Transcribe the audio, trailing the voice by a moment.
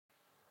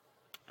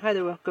Hi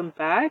there, welcome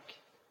back.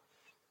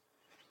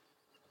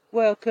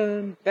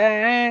 Welcome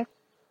back.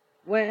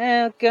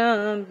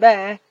 Welcome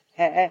back.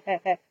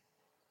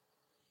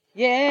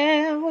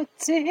 Yeah, we're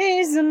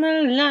teasing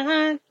the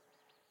line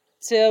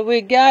till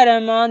we got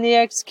him on the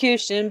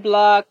execution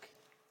block.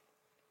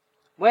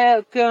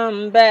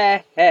 Welcome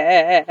back.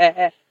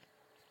 Yeah,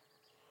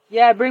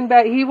 bring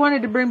back. He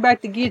wanted to bring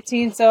back the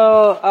guillotine,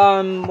 so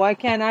why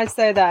can't I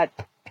say that?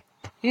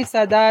 He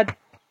said that.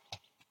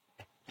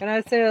 Can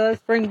I say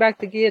let's bring back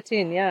the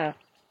guillotine? Yeah,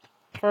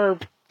 for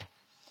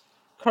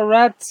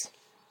corrupt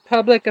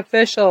public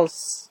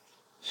officials.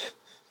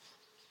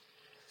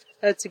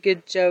 That's a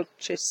good joke.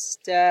 Just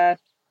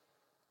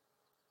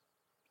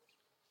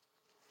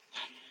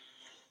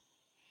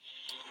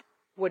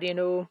what do you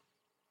know?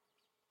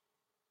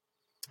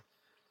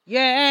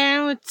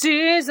 Yeah, we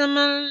tease him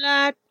a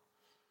lot,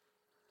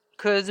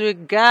 'cause we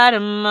got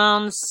him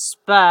on the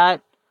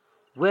spot.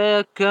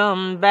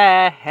 Welcome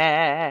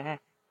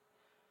back.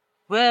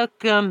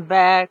 Welcome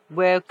back.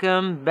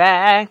 Welcome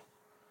back.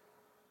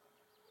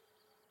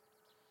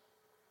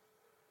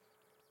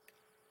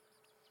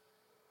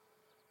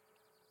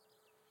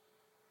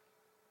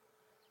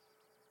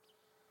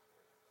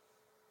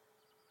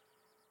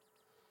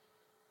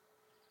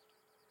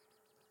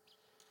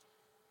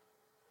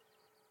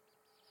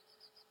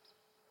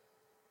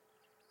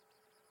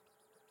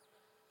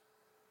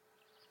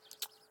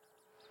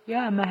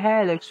 Yeah, my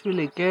hair looks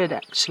really good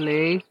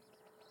actually.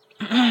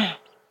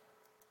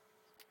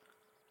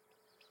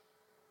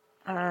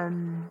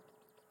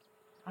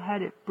 I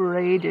had it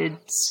braided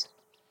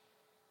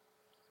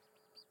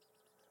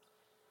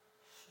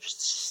for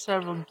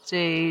several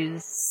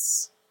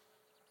days.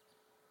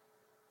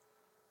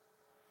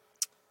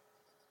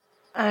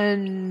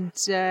 And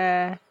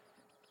then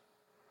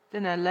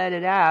I let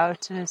it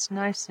out, and it's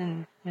nice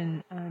and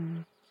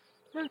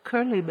not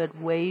curly but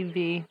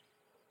wavy.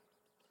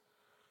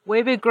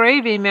 Wavy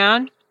gravy,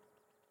 man.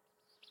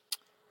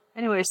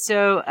 Anyway,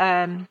 so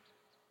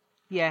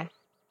yeah,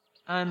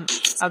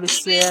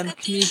 obviously I'm a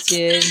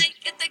comedian.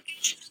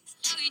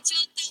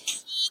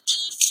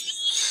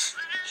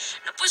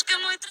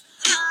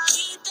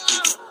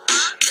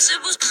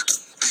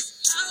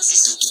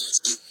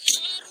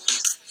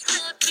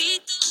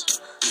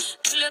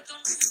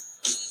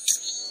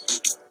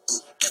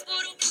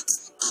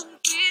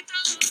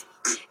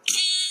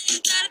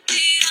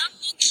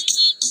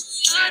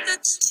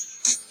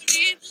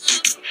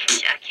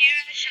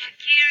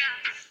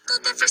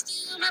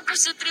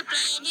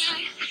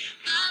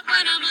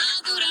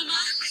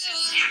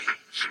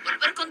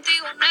 Volver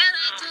contigo,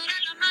 nena, tú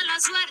eres la mala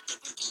suerte,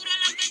 porque ahora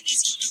la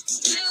bendición.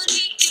 Yo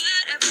ni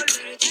quiero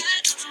volver,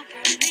 ya te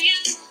suponía.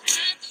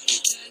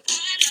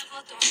 La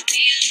foto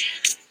mía,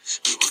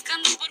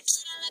 buscando por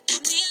fuera la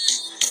comida.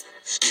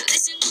 Yo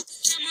diciendo que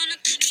la mano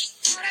tenía,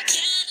 ahora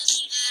quieres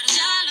volver,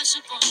 ya lo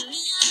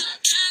suponía.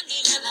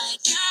 Dándole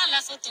like a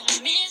la foto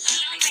mía.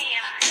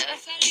 Te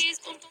ves feliz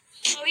con tu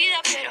vida,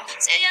 pero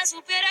si ella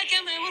supiera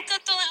que me busca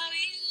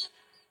todavía.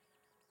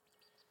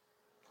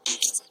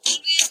 Se te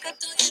olvidó que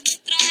todavía me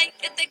trae,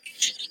 que te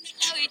quieres en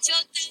la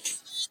bichote.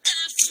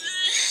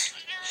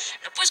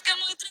 No, pues que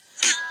muy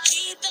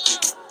tranquilito,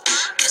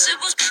 que se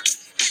busca.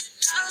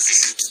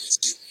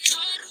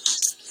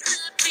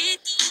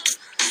 Repito,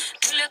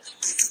 dile a tu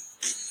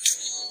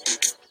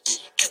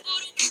que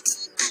por un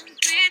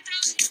compito,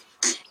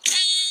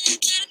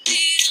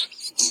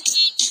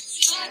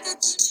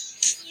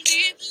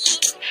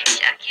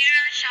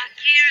 Shakira,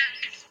 Shakira,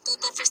 tú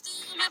te fuiste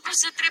y me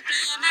puse triple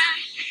M.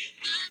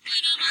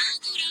 Buena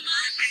madura,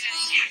 más.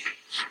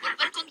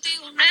 Volver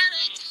contigo,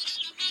 nena,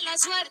 la mala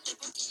suerte,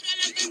 porque ahora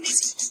la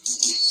bendición.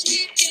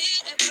 Si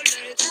quieres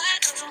volver, te lo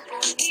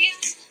suponía.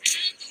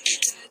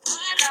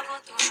 La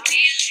foto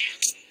mía,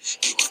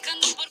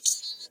 buscando por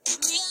fuera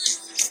mía.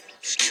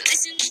 Yo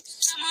diciendo que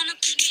la mano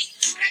tenía,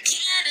 ahora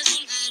quieres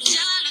volver,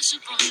 ya lo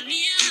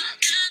suponía.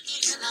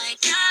 Dándole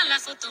like a la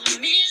foto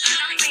mía.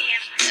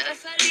 Te ves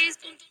feliz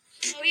con tu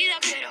vida,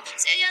 pero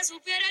si ella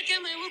supiera que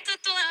me busca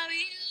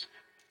todavía.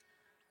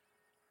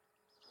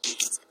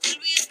 Se te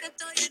olvida que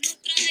todavía no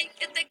trae,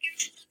 que te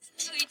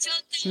quiero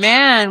bichote.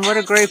 Man, what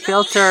a great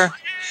filter.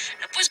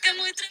 No, pues que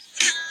muy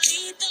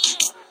tranquilito,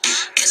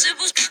 que se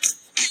busca.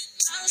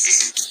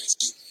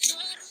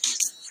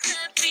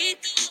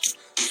 Repito,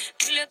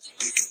 dile a tu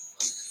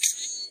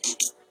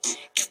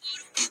que por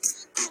un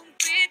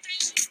compito,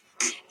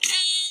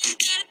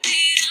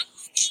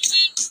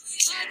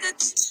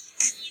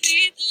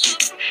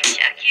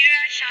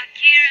 Shakira,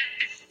 Shakira,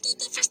 tú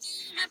te fuiste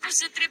y me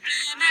puse triple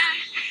M.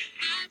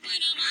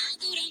 Buena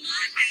madura,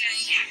 más.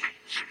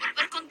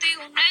 Volver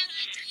contigo, nena,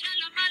 era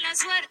la mala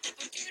suerte,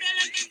 porque ahora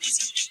la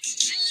bendición.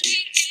 Ni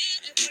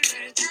quieres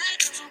volver, te lo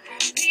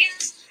suponía.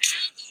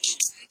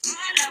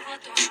 La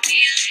foto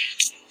mía,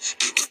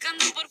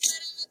 buscando por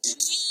fuera de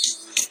mí.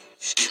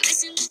 Yo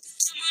diciendo que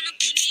la mano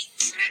tenía,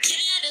 ahora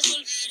quieres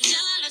volver,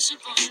 ya lo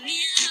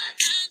suponía.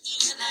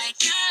 Dándole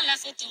like a la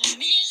foto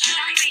mía.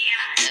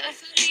 Te ves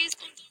feliz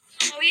con tu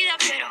vida,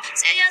 pero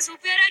si ella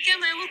supiera que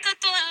me busca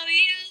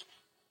todavía.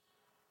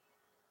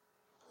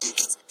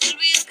 Se te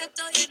olvida que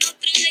estoy en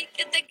otra y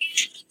que te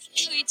quiero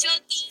de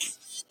bichota.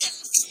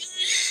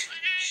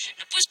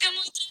 No, pues que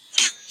muy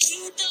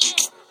tranquilo,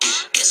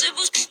 que se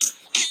busca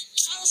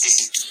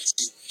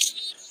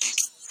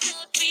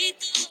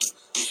repito,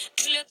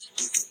 que le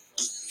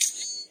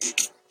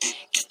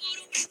que por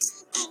un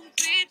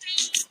compito,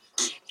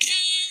 que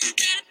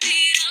estar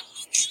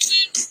tirando que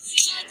me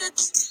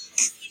bonito.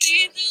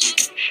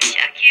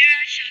 Shakira,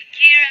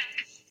 Shakira,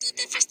 tú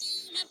te fuiste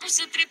y me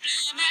puse triple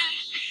M.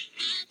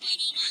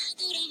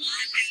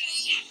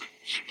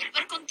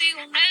 Volver contigo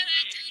nueve,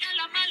 era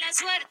la mala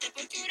suerte,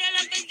 porque ahora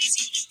la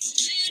bendición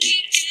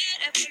y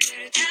quiere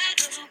volver a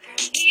lo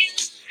suponía.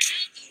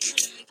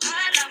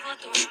 A la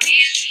foto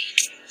mía,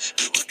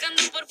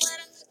 buscando por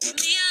fuera de tu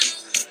mía.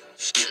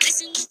 Yo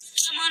diciendo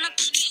que la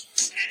monotonía,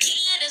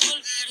 quieres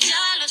volver,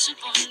 ya lo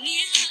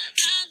suponía.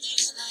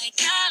 Dándole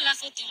like a la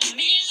foto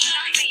mía.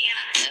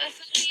 Te ves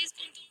feliz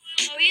con tu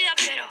nueva vida,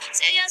 pero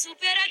si ella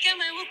supiera que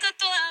me busca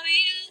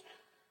todavía.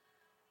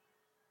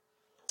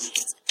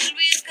 Te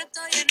olvides que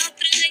estoy en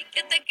otra y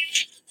que te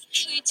quiero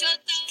de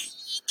bichota.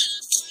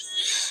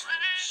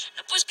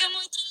 No, pues que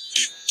muy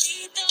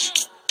tranquilo,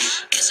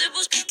 que se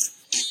busca.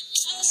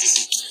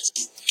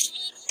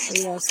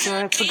 Yeah, so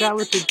I forgot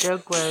what the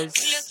joke was.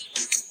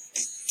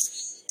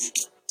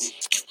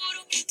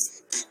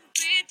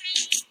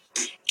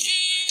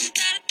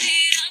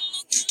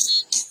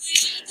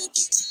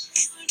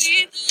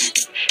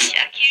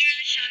 Shakira,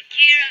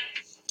 Shakira,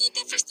 tú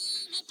te fuiste y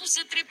me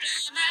puse triple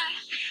M.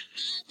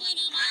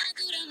 Bueno,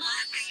 madura,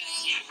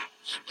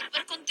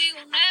 volver contigo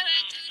nueve,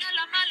 era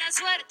la mala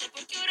suerte,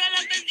 porque ahora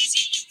la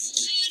bendición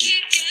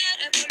y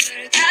quiere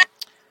volver.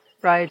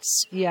 Right,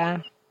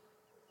 yeah.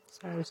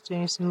 So I was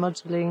doing some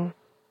modeling.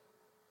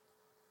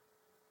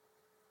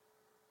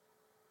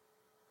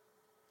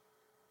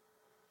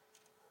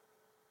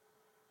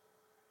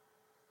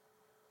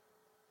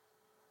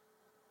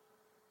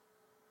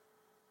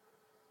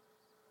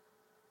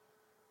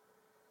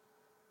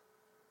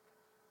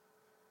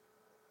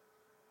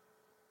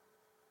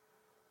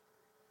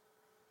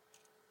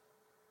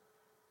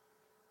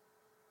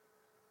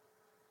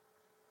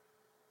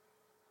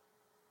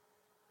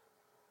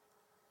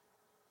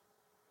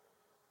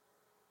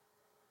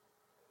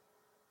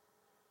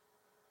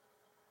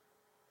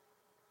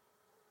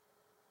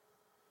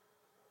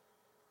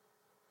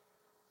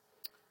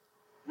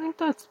 I think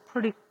that's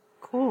pretty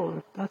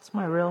cool. That's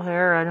my real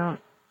hair.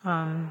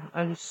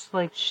 I just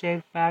like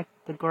shaved back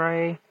the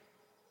gray.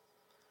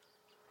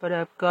 But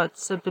I've got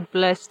super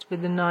blessed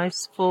with a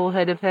nice full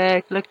head of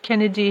hair, like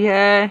Kennedy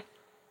hair.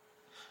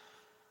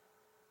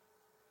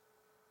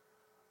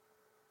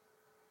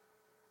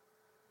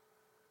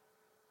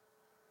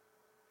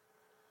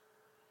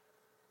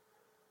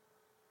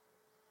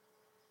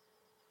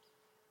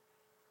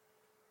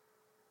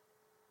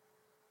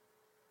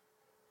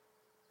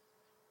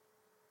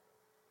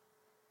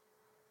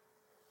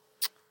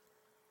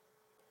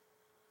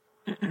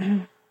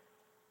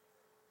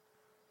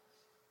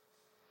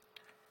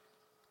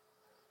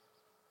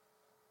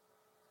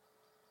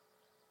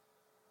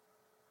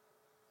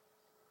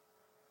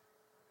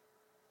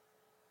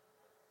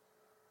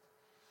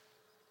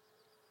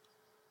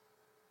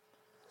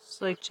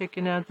 It's like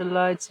checking out the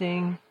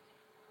lighting.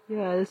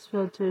 Yeah, this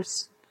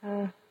filter's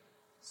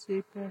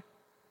super.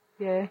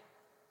 Yeah.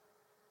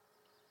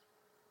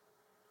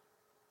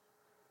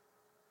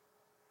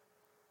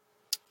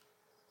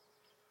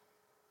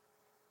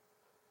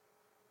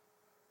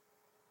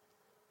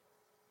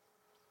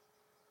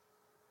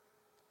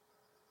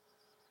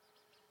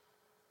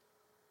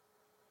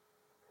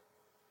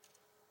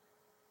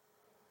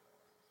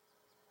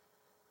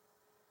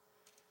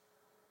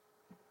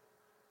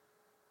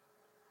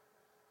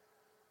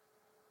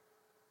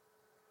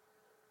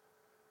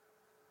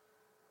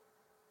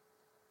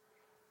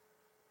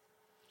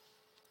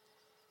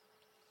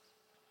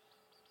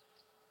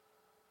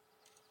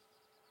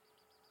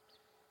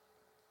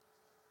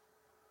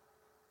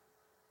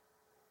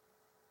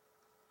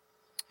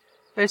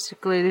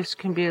 Basically, this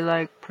can be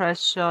like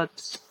press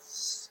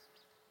shots.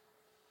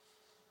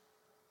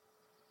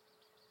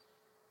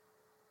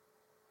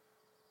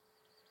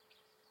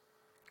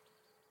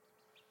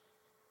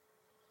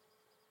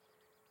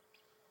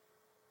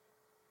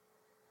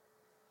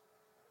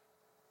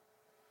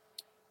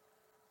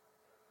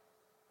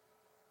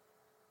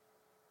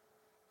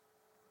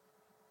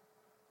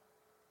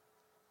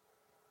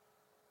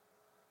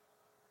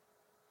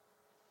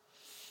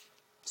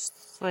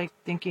 It's like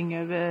thinking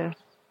of a.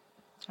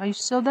 Are you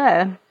still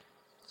there?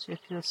 See if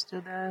you're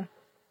still there.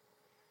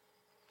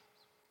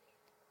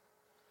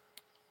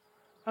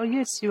 Oh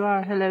yes, you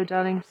are. Hello,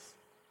 darlings.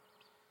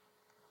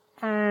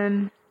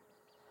 Yeah,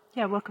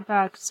 welcome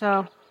back.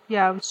 So,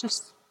 yeah, I was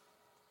just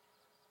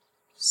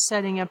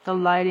setting up the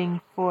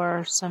lighting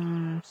for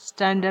some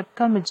stand-up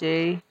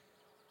comedy,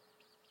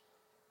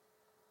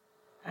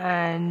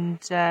 and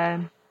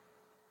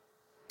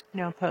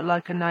put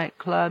like a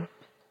nightclub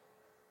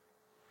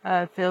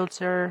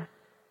filter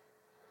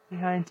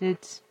behind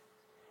it.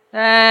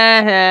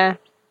 That's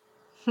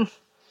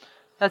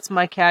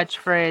my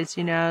catchphrase,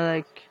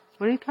 like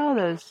What do you call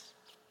those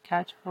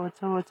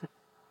what's a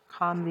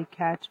comedy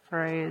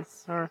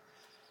catchphrase, or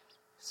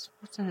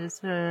is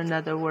there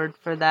another word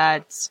for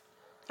that?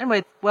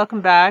 Anyway,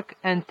 welcome back,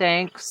 and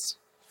thanks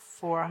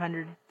for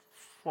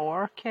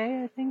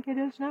 104K, I think it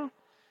is now.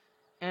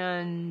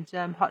 And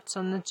Hot's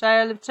on the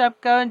jail of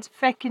Trump going to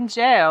fucking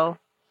jail.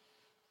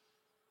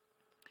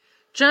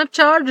 Trump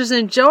charges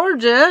in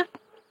Georgia.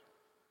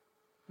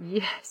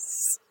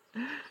 Yes.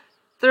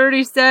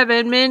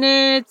 37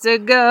 minutes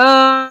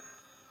ago.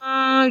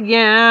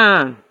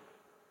 Yeah.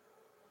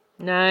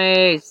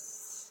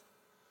 Nice.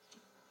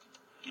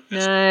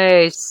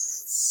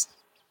 Nice.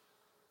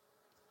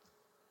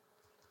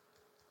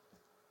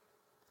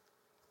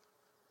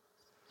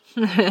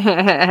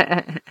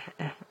 That's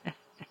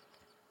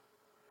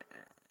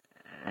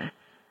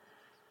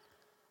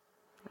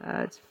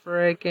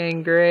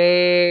freaking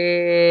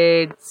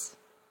great.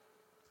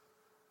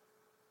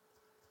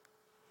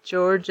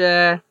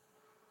 Georgia.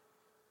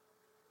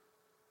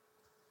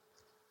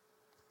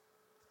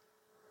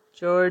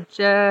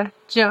 Georgia.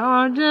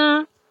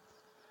 Georgia.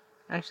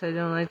 Actually, I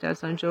don't like that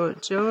song.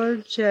 Georgia.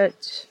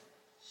 Shit.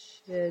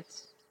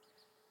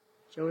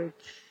 George.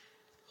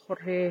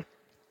 Jorge.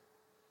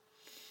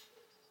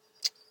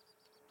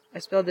 I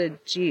spelled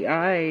it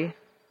G-I.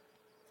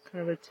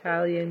 Kind of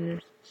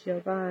Italian.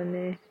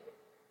 Giovanni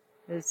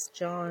is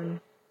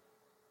John.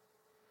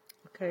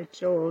 Okay,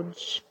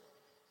 George.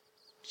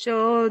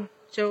 Georgia.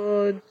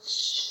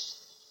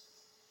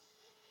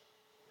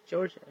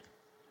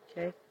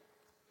 Okay.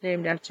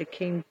 Named after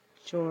King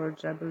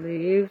George, I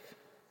believe.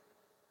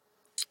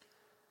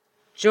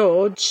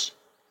 George.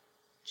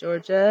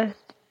 Georgia.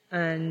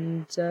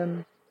 And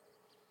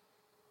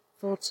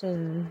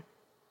Fulton.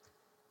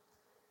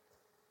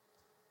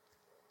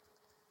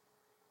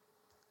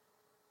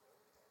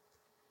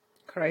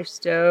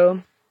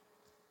 Christo.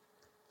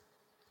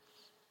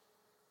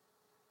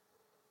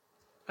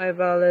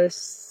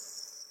 Ivalis.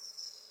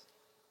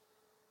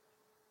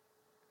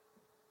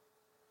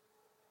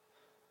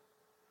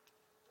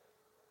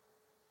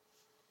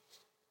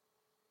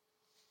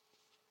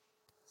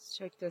 Let's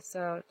check this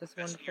out, this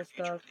wonderful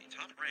stuff.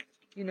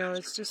 You know,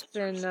 it's just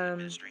been,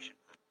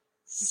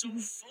 So,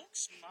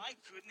 folks, my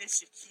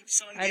goodness, it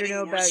keeps on I don't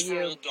know getting worse about for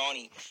you. old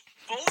Donnie.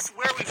 Both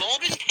where we've all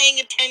been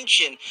paying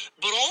attention,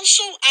 but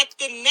also at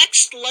the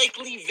next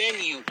likely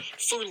venue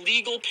for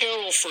legal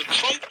peril for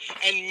Trump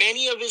and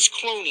many of his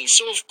cronies.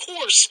 So, of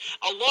course,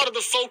 a lot of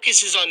the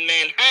focus is on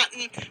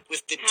Manhattan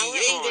with the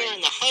DA there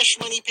and the hush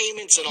money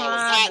payments and all of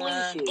that.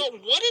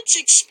 But what it's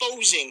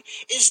exposing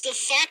is the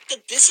fact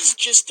that this is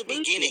just the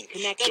beginning.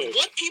 That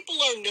what people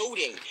are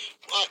noting,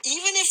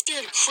 even if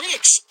they're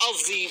critics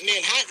of the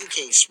Manhattan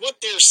case,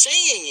 what they're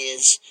saying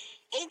is,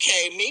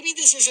 okay, maybe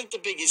this isn't the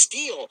biggest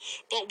deal,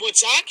 but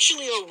what's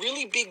actually a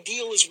really big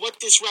deal is what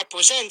this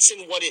represents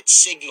and what it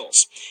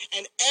signals.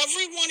 And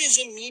everyone is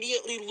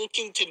immediately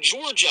looking to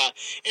Georgia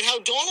and how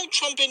Donald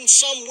Trump in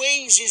some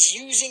ways is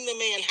using the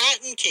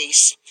Manhattan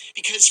case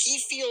because he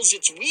feels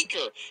it's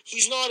weaker.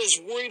 He's not as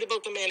worried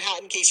about the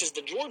Manhattan case as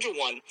the Georgia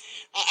one,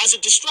 as a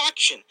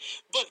distraction.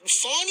 But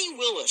Fani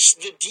Willis,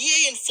 the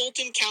DA in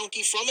Fulton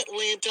County from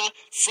Atlanta,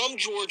 from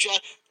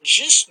Georgia,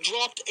 just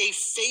dropped a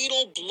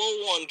fatal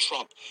blow on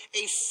Trump.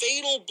 A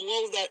fatal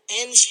blow that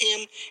ends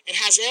him and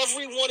has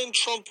everyone in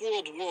Trump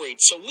world worried.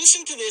 So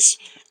listen to this,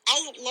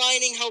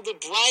 outlining how the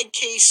Bragg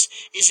case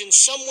is in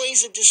some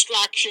ways a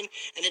distraction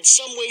and in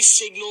some ways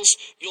signals.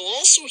 You'll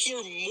also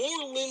hear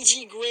more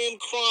Lindsey Graham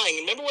crying.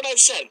 Remember what I've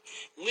said.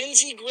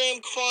 Lindsey Graham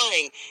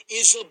crying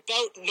is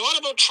not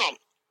about Trump,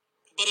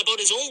 but about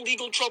his own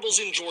legal troubles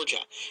in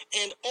Georgia.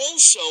 And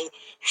also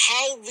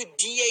how the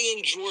DA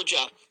in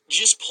Georgia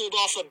just pulled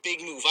off a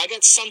big move. I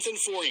got something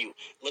for you.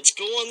 Let's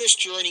go on this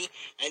journey,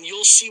 and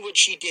you'll see what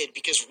she did.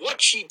 Because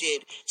what she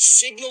did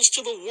signals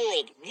to the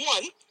world,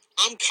 one,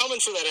 I'm coming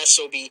for that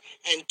SOB,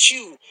 and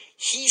two,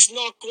 he's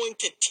not going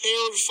to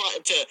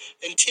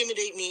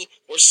intimidate me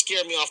or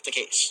scare me off the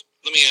case.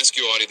 Let me ask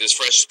you, Audie, this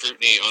fresh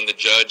scrutiny on the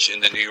judge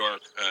in the New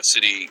York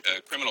City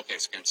criminal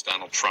case against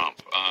Donald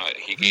Trump.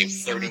 He gave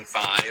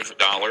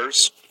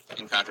 $35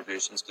 in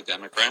contributions to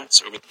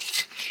Democrats over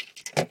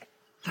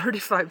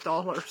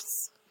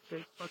 $35.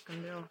 Big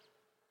fucking deal.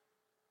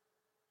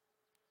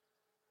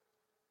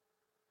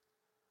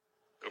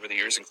 the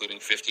years, including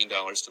 $15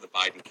 to the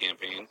Biden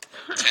campaign,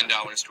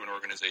 $10 to an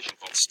organization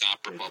called Stop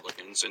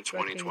Republicans in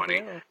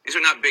 2020. These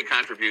are not big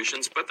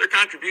contributions, but they're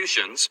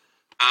contributions.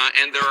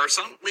 And there are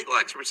some legal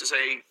experts who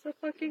say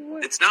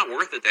it's not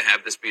worth it to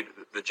have this be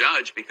the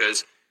judge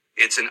because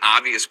it's an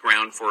obvious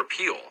ground for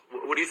appeal.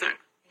 What do you think?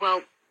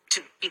 Well,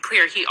 to be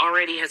clear, he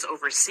already has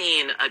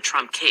overseen a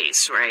Trump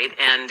case, right?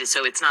 And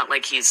so it's not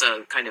like he's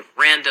a kind of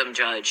random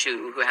judge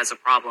who has a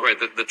problem. Right,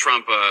 the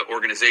Trump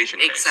organization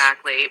case.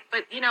 Exactly.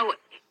 But, you know,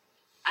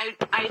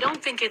 I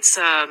don't think it's,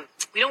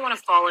 we don't want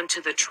to fall into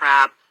the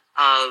trap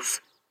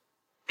of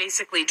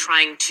basically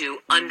trying to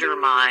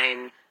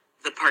undermine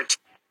the part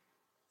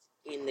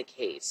in the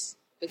case,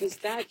 because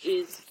that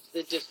is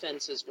the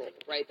defense's role,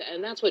 right?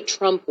 And that's what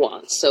Trump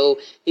wants. So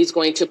he's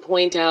going to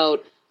point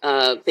out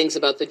things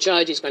about the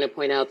judge. He's going to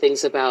point out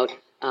things about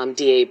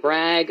DA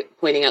Bragg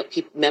pointing out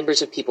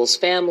members of people's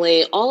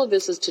family. All of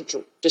this is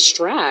to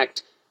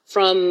distract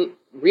from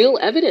real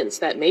evidence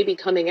that may be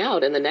coming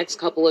out in the next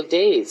couple of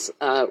days.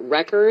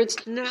 Records,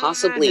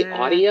 possibly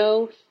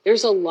audio.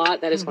 There's a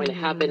lot that is going to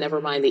happen. Never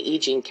mind the E.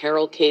 Jean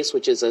Carroll case,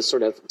 which is a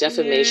sort of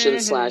defamation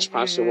 /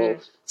 possible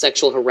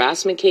sexual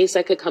harassment case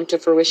that could come to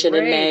fruition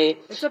in May.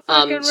 It's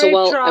a so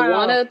while trial. I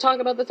want to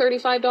talk about the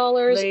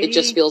 $35, it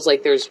just feels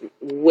like there's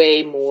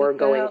way more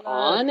going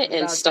on,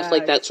 and stuff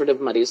like that sort of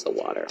muddies the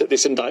water. That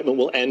this indictment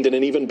will end in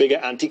an even bigger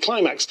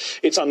anticlimax.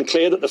 It's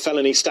unclear that the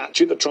felony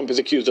statute that Trump is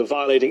accused of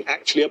violating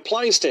actually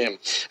applies to him.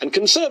 And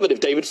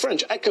conservative David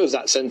French echoes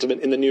that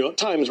sentiment in the New York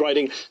Times,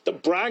 writing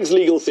that Bragg's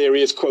legal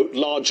theory is, quote,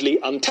 largely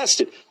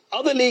untested.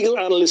 Other legal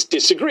analysts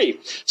disagree.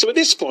 So at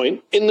this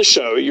point in the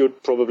show, you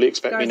would probably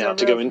expect me now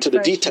to go into the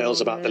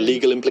details about the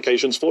legal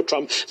implications for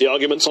Trump, the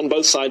arguments on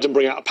both sides, and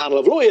bring out a panel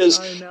of lawyers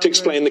to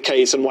explain the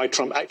case and why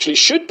Trump actually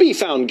should be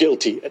found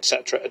guilty,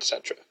 etc.,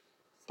 etc.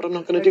 But I'm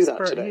not going to do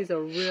that today.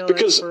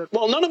 Because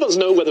while none of us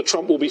know whether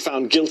Trump will be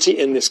found guilty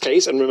in this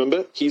case, and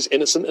remember, he's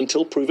innocent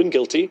until proven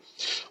guilty,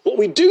 what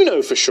we do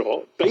know for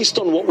sure, based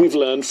on what we've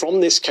learned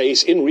from this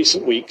case in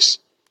recent weeks,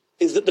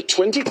 is that the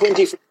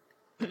 2020...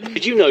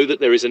 Did you know that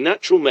there is a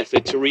natural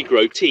method to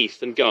regrow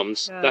teeth and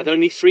gums that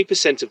only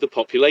 3% of the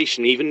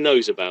population even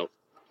knows about?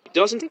 It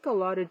doesn't. A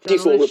lot of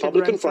the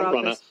Republican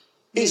frontrunner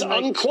is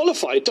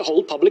unqualified to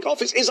hold public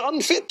office, is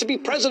unfit to be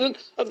president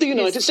of the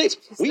United States.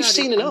 We've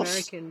seen enough.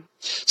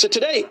 So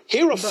today,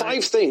 here are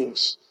 5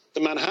 things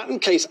the Manhattan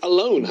case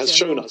alone has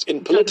shown us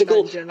in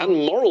political and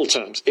moral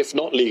terms, if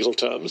not legal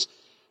terms,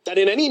 that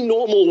in any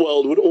normal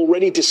world would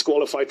already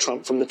disqualify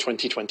Trump from the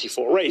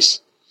 2024 race.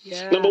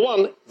 Number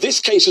 1, this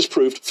case has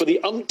proved for the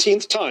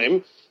umpteenth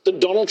time that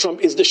Donald Trump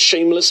is the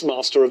shameless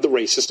master of the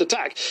racist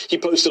attack. He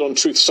posted on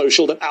Truth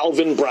Social that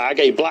Alvin Bragg,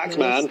 a black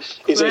man,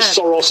 is a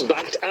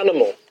Soros-backed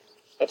animal.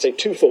 That's a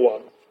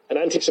 2-for-1. An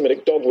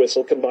anti-Semitic dog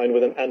whistle combined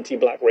with an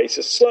anti-black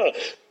racist slur.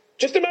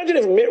 Just imagine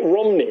if Mitt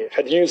Romney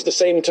had used the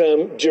same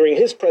term during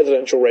his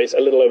presidential race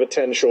a little over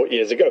 10 short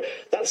years ago.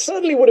 That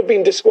certainly would have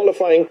been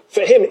disqualifying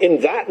for him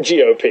in that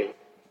GOP,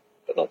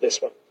 but not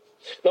this one.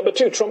 Number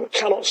 2, Trump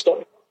cannot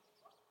stop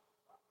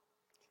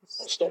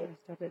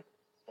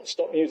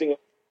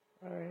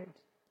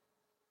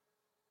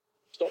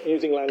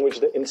using language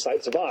that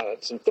incites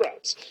violence and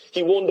threats.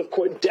 He warned of,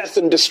 quote, death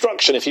and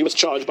destruction if he was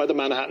charged by the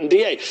Manhattan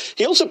DA.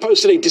 He also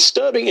posted a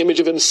disturbing image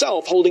of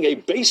himself holding a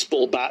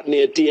baseball bat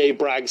near DA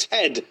Bragg's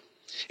head.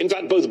 In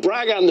fact, both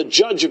Bragg and the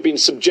judge have been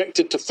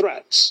subjected to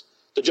threats.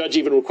 The judge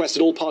even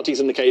requested all parties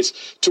in the case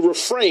to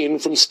refrain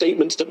from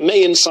statements that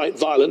may incite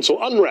violence or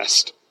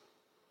unrest.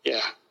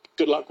 Yeah,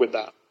 good luck with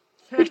that.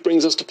 Which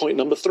brings us to point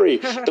number 3.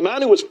 The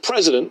man who was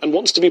president and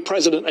wants to be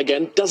president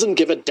again doesn't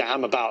give a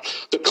damn about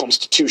the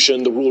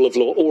Constitution, the rule of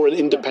law, or an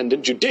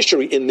independent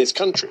judiciary in this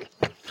country.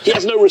 He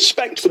has no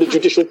respect for the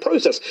judicial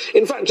process.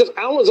 In fact, just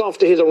hours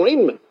after his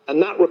arraignment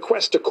and that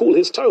request to cool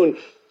his tone,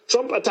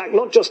 Trump attacked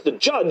not just the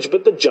judge,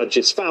 but the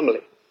judge's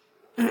family.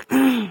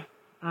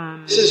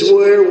 This is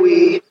where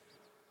we...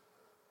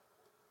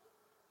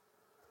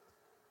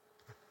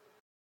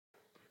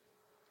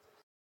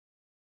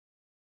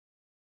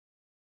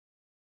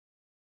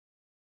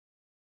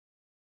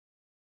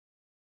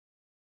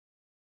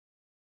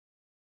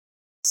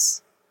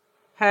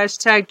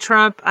 Hashtag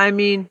Trump, I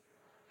mean,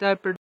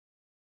 diaper.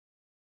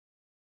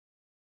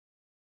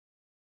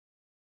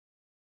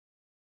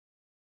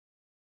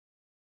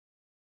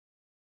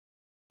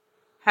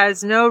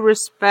 Has no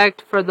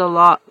respect for the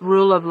law,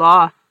 rule of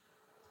law.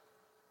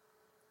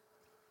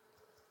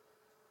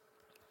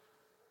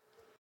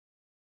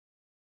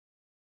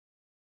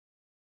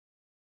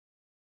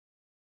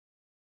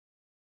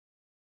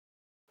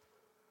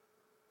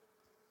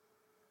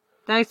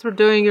 Thanks for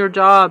doing your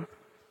job.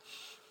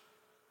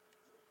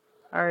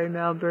 Alright,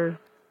 Melbourne.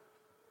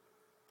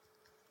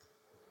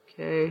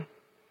 Okay.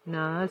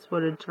 No, that's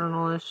what a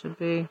journalist should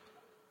be.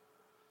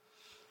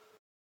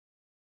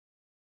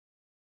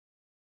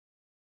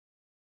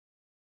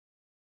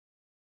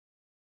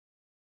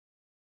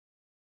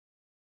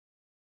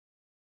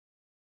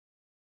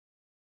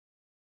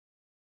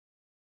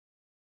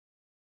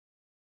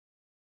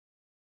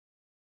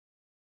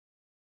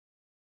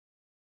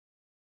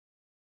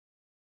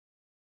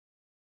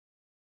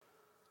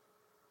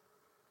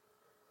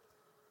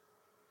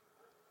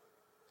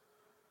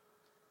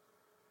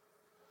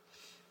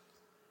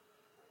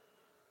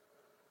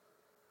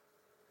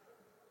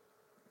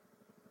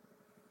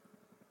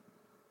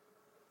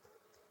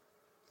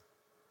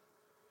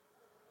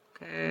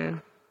 Okay.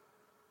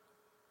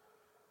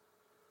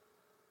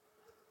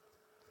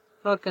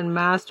 Fucking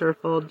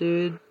masterful,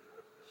 dude.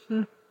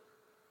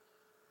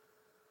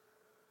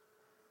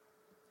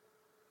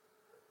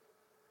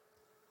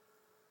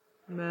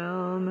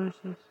 Mel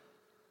missions.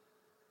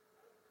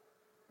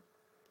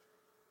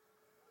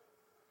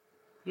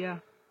 Yeah.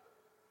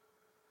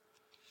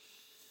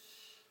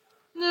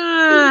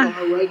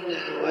 Right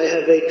now, I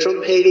have a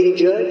Trump-hating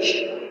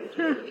judge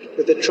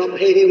with a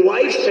Trump-hating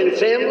wife and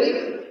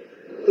family,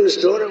 whose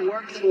daughter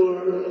worked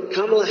for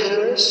Kamala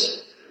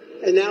Harris,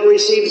 and now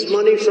receives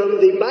money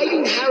from the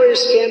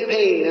Biden-Harris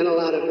campaign and a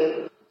lot of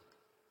it.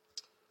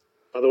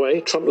 By the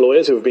way, Trump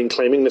lawyers who have been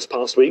claiming this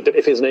past week that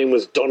if his name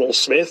was Donald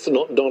Smith,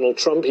 not Donald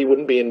Trump, he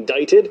wouldn't be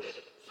indicted.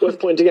 Worth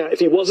pointing out, if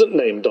he wasn't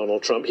named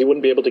Donald Trump, he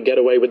wouldn't be able to get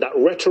away with that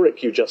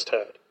rhetoric you just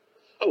heard.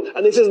 Oh,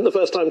 and this isn't the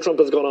first time Trump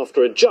has gone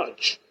after a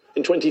judge.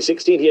 In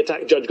 2016, he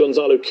attacked Judge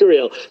Gonzalo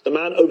Curiel, the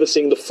man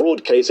overseeing the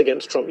fraud case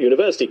against Trump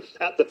University.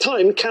 At the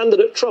time,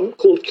 candidate Trump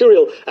called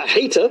Curiel a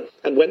hater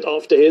and went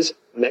after his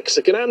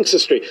Mexican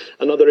ancestry,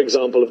 another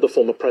example of the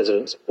former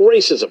president's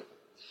racism.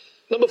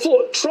 Number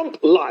 4, Trump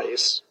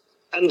lies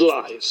and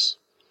lies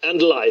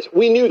and lies.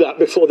 We knew that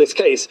before this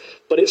case,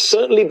 but it's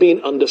certainly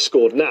been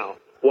underscored now.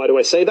 Why do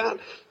I say that?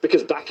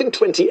 Because back in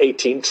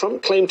 2018,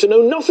 Trump claimed to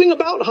know nothing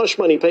about hush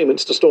money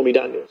payments to Stormy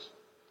Daniels.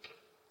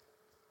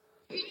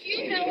 Did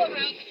you know about the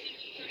 $30,000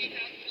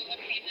 payment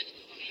to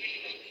Stormy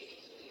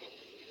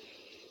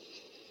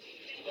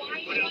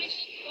Daniels?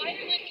 Why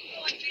did I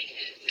go on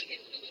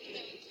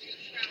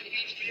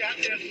You have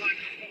to ask my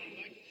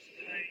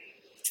today,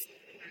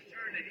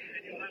 attorney,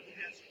 and you'll have to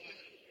ask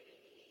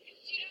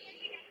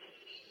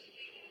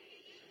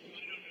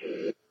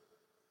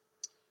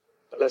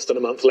Less than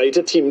a month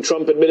later, Team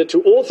Trump admitted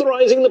to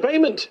authorizing the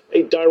payment,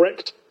 a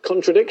direct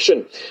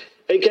contradiction,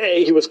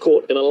 aka he was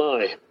caught in a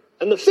lie.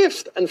 And the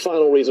 5th and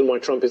final reason why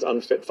Trump is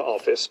unfit for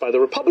office, by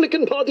the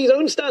Republican Party's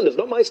own standards,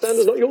 not my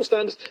standards, not your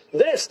standards,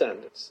 their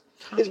standards,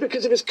 is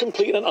because of his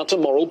complete and utter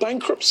moral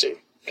bankruptcy.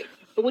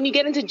 But when you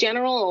get into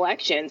general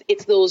elections,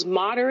 it's those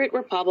moderate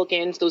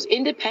Republicans, those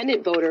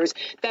independent voters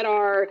that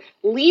are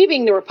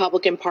leaving the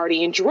Republican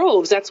Party in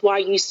droves. That's why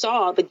you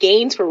saw the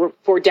gains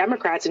for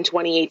Democrats in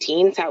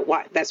 2018.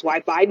 That's why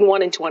Biden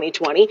won in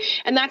 2020.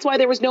 And that's why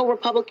there was no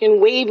Republican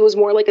wave. It was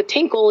more like a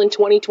tinkle in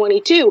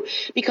 2022,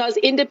 because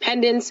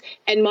independents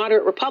and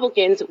moderate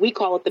Republicans, we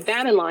call it the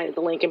Bannon line of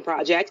the Lincoln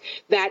Project,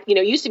 that,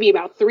 used to be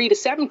about 3 to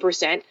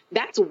 7%.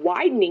 That's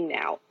widening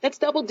now. That's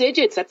double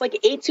digits. That's like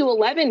 8 to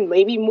 11,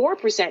 maybe more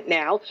percent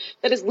now.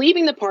 That is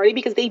leaving the party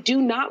because they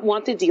do not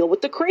want to deal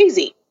with the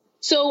crazy.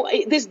 So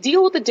this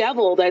deal with the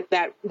devil that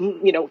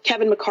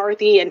Kevin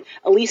McCarthy and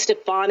Elise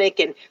Stefanik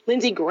and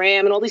Lindsey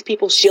Graham and all these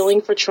people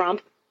shilling for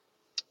Trump,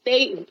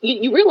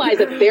 you realize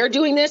that they're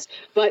doing this,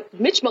 but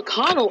Mitch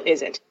McConnell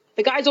isn't.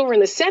 The guys over in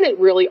the Senate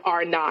really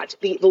are not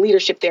the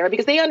leadership there,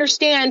 because they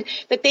understand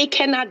that they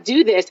cannot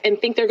do this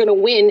and think they're going to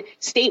win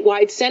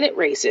statewide Senate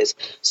races.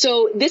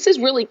 So this is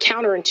really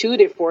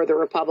counterintuitive for the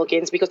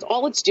Republicans, because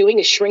all it's doing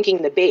is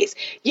shrinking the base.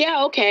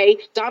 Yeah, okay,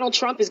 Donald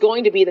Trump is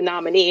going to be the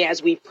nominee,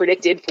 as we've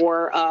predicted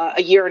for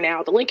a year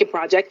now, the Lincoln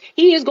Project.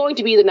 He is going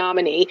to be the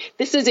nominee.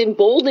 This is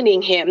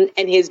emboldening him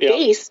and his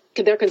base.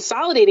 They're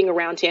consolidating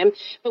around him.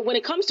 But when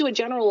it comes to a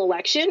general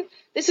election,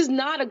 this is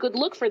not a good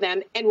look for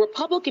them, and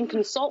Republican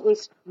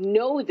consultants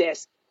know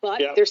this,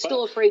 but they're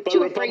still afraid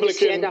to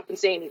stand up and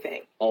say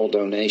anything. Small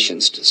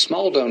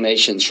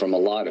donations from a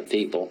lot of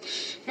people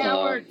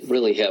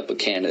really help a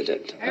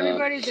candidate.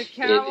 Everybody's a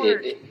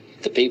coward.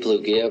 The people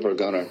who give are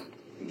going to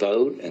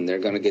vote, and they're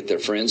going to get their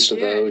friends to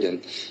vote,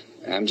 and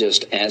I'm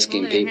just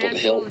asking people to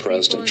help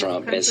President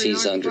Trump as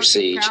he's under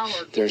siege.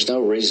 There's no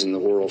reason in the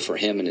world for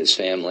him and his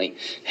family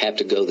have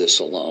to go this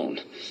alone.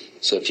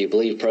 So if you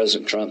believe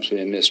President Trump's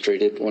been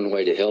mistreated, one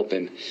way to help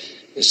him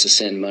is to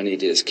send money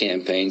to his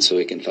campaign so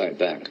he can fight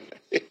back.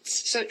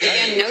 So,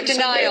 again, no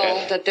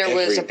denial that there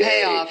was a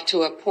payoff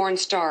to a porn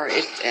star.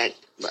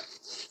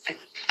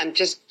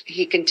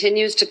 He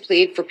continues to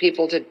plead for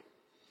people to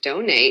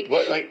donate.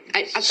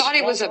 I thought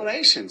he was a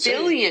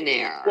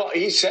billionaire. Well,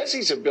 he says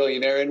he's a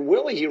billionaire, and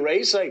he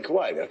raised a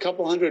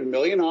couple $100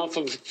 million off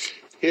of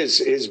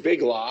his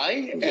big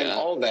lie and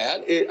all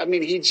that.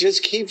 He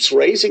just keeps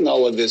raising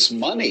all of this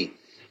money.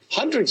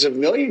 Hundreds of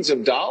millions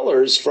of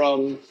dollars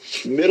from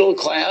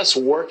middle-class,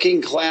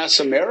 working-class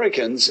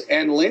Americans.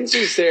 And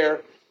Lindsey's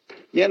there,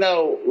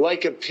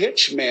 like a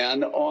pitch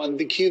man on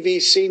the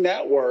QVC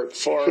network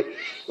for,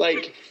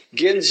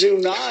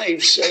 Ginzu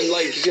knives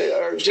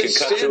and, just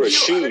can cut through a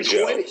shoe,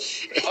 Joe.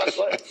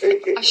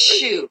 A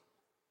shoe.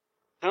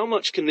 How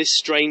much can this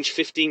strange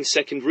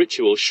 15-second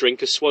ritual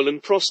shrink a swollen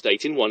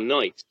prostate in one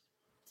night?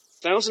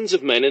 Thousands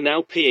of men are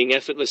now peeing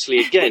effortlessly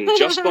again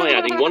just by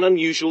adding one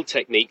unusual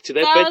technique to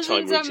their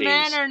bedtime routines.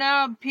 Men are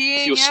now peeing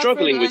If you're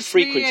struggling with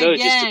frequent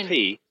urges to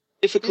pee,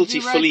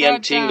 difficulty fully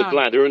emptying the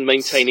bladder and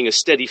maintaining a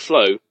steady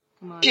flow,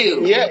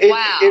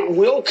 it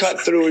will cut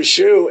through a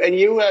shoe, and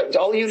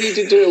all you need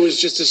to do is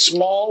just a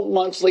small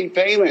monthly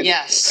payment.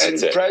 Yes, and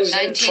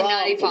President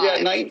Trump,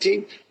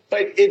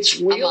 But it's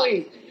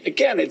really,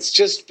 again, it's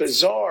just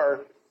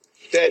bizarre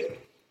that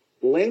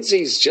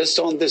Lindsey's just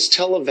on this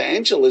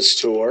televangelist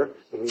tour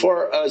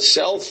for a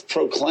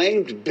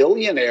self-proclaimed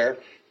billionaire,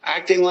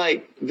 acting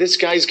like this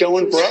guy's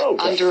going broke.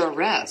 Under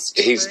arrest.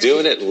 He's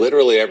doing it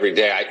literally every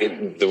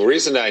day. The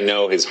reason I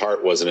know his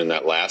heart wasn't in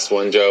that last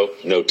one, Joe,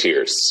 no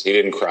tears. He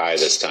didn't cry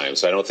this time,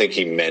 so I don't think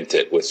he meant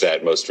it with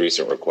that most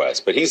recent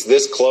request. But he's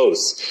this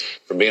close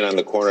from being on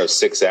the corner of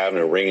 6th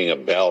Avenue ringing a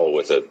bell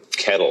with a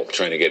kettle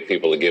trying to get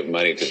people to give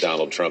money to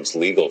Donald Trump's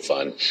legal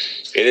fund.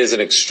 It is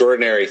an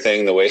extraordinary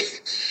thing, the way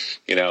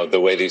the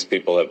way these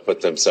people have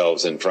put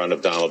themselves in front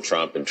of Donald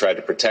Trump and tried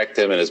to protect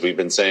him. And as we've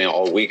been saying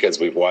all week, as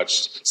we've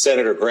watched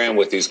Senator Graham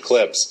with these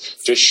clips,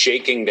 just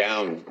shaking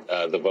down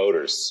the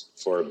voters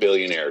for a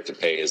billionaire to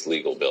pay his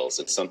legal bills.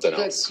 It's something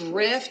else. The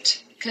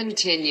grift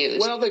continues.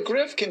 Well, the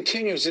grift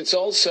continues.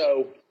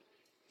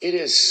 It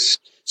is.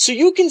 So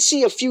you can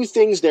see a few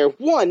things there.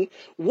 One,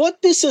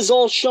 what this has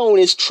all shown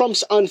is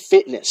Trump's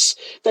unfitness.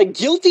 That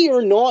guilty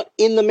or not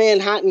in the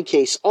Manhattan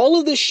case, all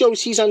of this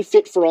shows he's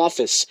unfit for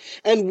office.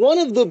 And one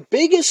of the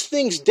biggest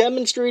things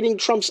demonstrating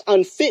Trump's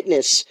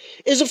unfitness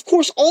is, of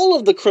course, all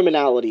of the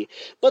criminality.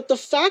 But the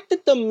fact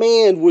that the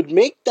man would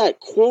make that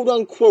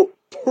quote-unquote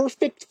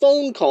perfect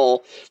phone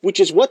call, which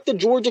is what the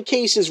Georgia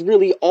case is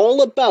really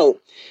all about,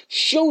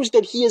 shows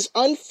that he is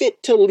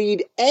unfit to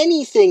lead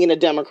anything in a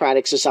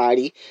democratic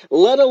society,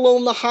 let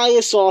alone the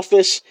highest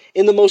office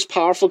in the most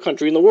powerful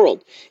country in the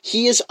world.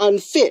 He is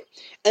unfit.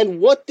 And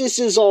what this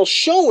is all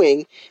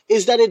showing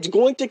is that it's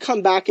going to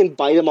come back and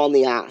bite him on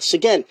the ass.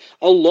 Again,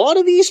 a lot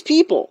of these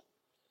people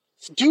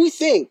do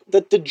think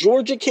that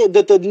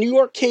the New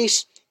York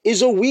case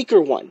is a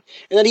weaker one,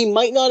 and that he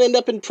might not end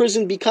up in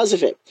prison because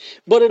of it.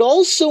 But it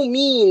also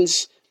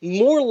means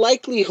more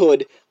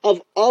likelihood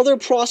of other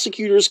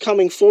prosecutors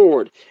coming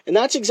forward. And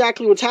that's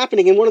exactly what's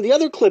happening. In one of the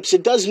other clips,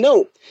 it does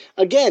note,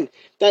 again,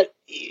 that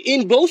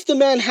in both the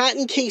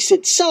Manhattan case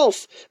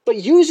itself, but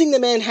using the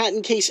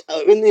Manhattan case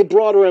in the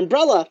broader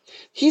umbrella,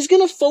 he's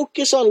going to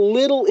focus on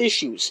little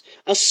issues.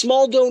 A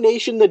small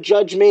donation the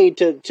judge made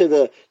to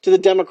the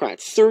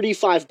Democrats,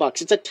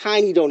 $35. It's a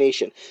tiny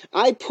donation.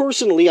 I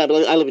personally, I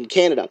live in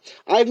Canada,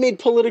 I've made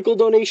political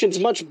donations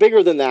much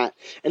bigger than that,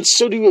 and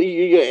so do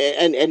you,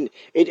 and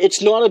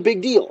it's not a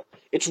big deal.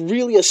 It's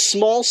really a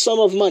small sum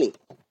of money.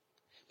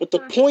 But the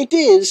point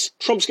is,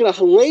 Trump's going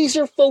to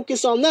laser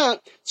focus on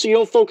that so you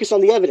don't focus on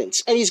the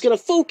evidence. And he's going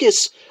to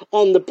focus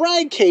on the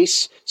Bragg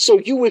case so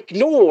you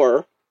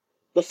ignore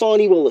the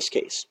Fani Willis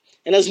case.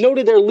 And as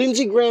noted there,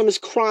 Lindsey Graham is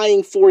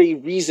crying for a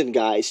reason,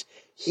 guys.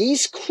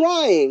 He's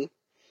crying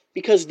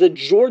because the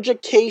Georgia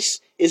case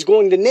is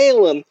going to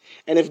nail him,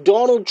 and if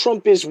Donald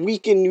Trump is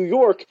weak in New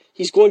York,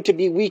 he's going to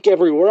be weak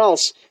everywhere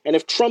else, and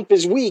if Trump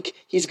is weak,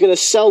 he's going to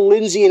sell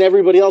Lindsey and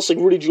everybody else like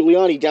Rudy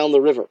Giuliani down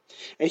the river.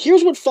 And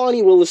here's what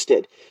Fani Willis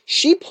did.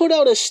 She put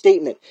out a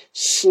statement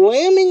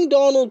slamming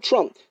Donald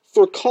Trump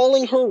for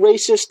calling her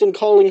racist and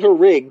calling her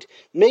rigged,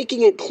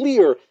 making it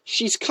clear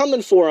she's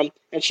coming for him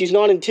and she's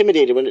not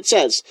intimidated when it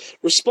says,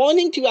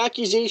 responding to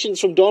accusations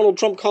from Donald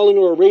Trump calling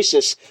her a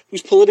racist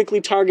who's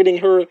politically targeting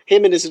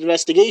him in his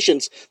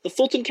investigations, the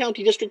Fulton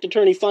County District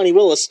Attorney Fani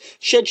Willis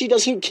said she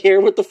doesn't care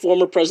what the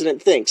former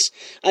president thinks.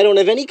 I don't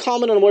have any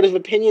comment on what his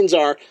opinions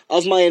are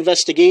of my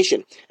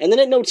investigation. And then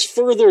it notes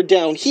further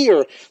down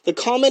here, the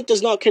comment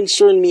does not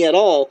concern me at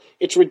all.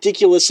 It's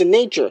ridiculous in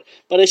nature,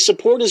 but I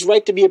support his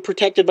right to be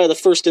protected by the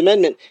First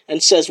Amendment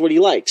and says what he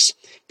likes.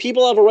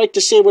 People have a right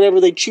to say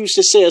whatever they choose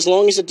to say as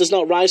long as it does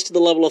not rise to the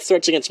level of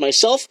threats against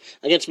myself,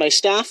 against my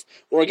staff,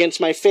 or against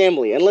my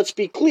family. And let's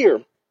be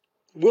clear,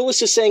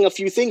 Willis is saying a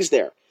few things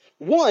there.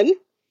 One,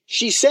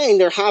 she's saying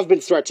there have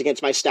been threats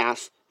against my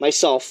staff,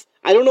 myself.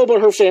 I don't know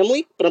about her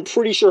family, but I'm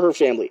pretty sure her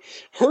family.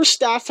 Her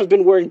staff have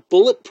been wearing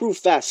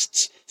bulletproof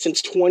vests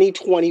since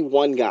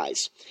 2021,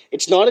 guys.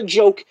 It's not a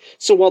joke.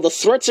 So while the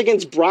threats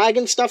against Bragg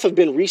and stuff have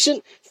been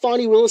recent,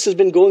 Fani Willis has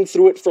been going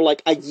through it for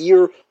like a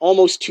year,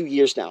 almost 2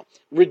 years now.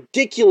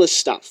 Ridiculous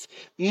stuff.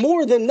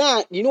 More than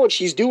that, you know what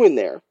she's doing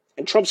there?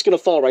 And Trump's going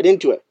to fall right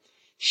into it.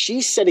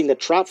 She's setting the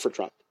trap for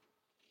Trump.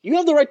 You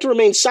have the right to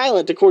remain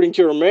silent according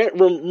to your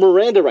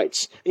Miranda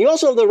rights. And you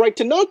also have the right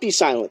to not be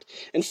silent.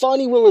 And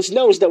Fani Willis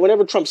knows that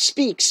whenever Trump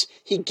speaks,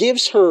 he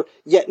gives her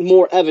yet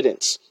more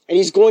evidence. And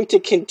he's going to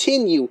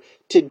continue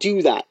to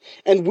do that.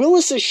 And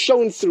Willis has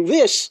shown through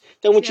this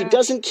that when she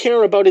doesn't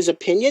care about his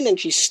opinion and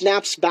she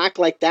snaps back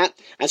like that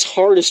as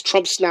hard as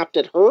Trump snapped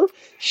at her,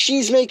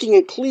 she's making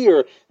it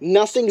clear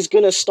nothing's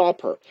going to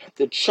stop her.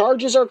 The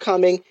charges are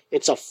coming.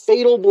 It's a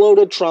fatal blow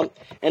to Trump.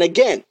 And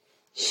again,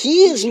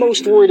 he is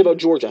most worried about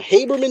Georgia.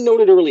 Haberman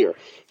noted earlier,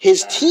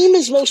 his team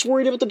is most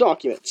worried about the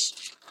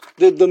documents.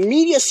 The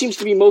media seems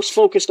to be most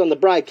focused on the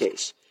Bragg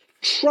case.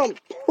 Trump,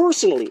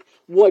 personally,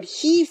 what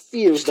he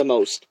fears the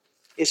most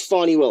is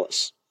Fani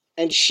Willis.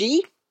 And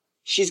she's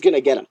going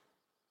to get him.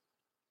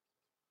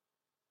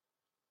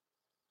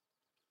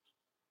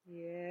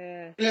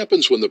 Yeah. What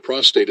happens when the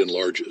prostate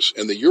enlarges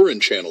and the urine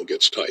channel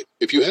gets tight?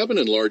 If you have an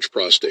enlarged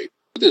prostate,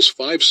 do this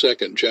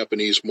 5-second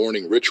Japanese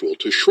morning ritual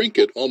to shrink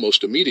it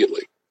almost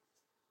immediately.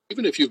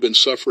 Even if you've been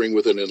suffering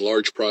with an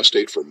enlarged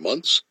prostate for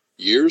months,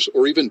 years,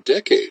 or even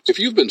decades. If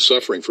you've been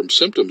suffering from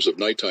symptoms of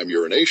nighttime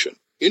urination,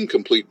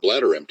 incomplete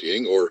bladder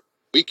emptying, or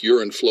weak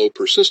urine flow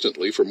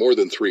persistently for more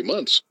than 3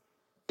 months,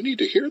 you need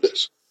to hear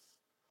this.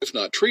 If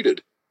not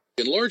treated,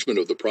 enlargement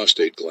of the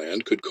prostate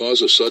gland could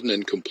cause a sudden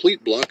and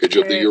complete blockage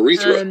of the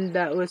urethra.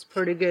 That was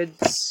pretty good.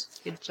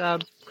 Good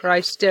job,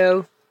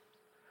 Christo.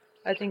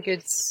 I think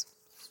it's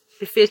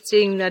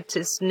befitting that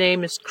his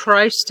name is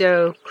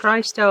Christo.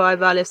 Christo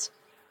Ivalis.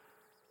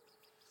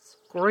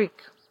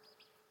 Greek.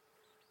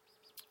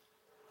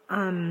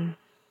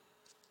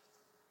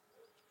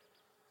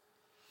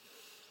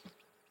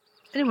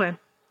 Anyway,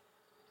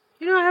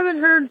 you know, I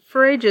haven't heard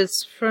for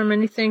ages from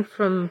anything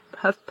from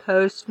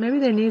HuffPost. Maybe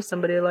they need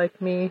somebody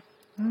like me.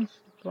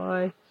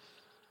 Why?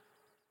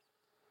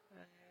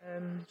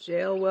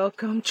 Jail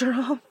welcome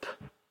Trump.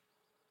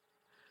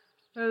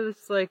 Oh,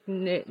 it's like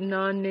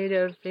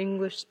non-native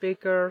English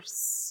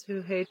speakers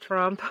who hate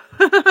Trump.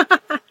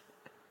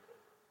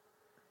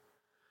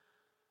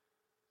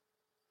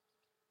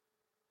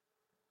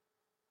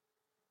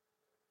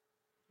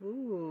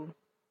 Ooh.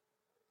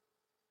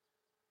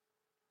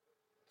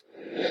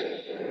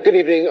 Good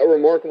evening. A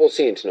remarkable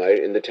scene tonight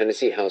in the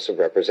Tennessee House of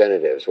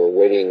Representatives. We're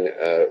waiting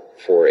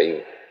for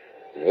a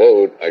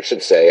vote, I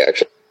should say,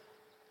 actually.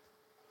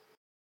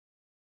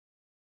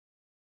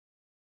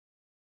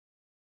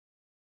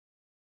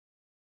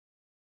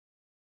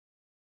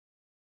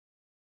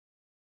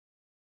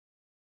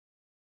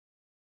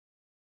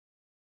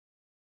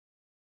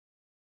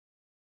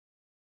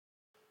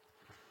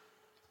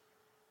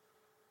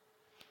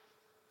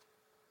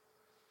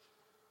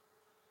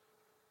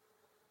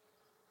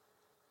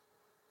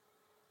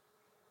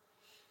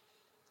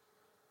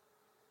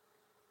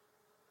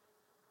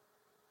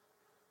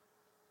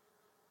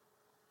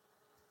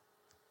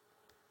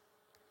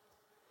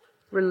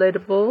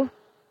 Relatable.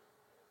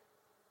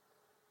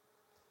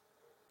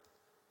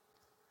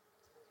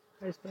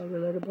 I spelled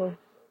relatable.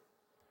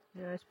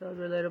 Yeah, I spelled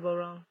relatable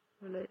wrong.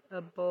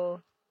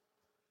 Relatable.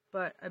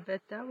 But I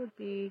bet that would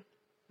be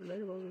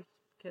relatable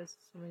because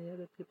so many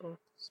other people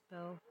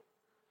spell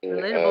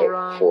relatable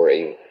wrong. For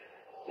a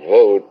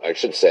vote, I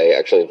should say,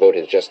 actually a vote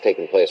has just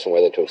taken place on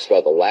whether to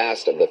expel the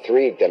last of the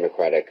 3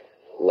 Democratic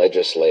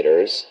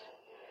legislators.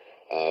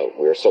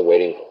 We're still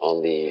waiting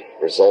on the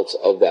results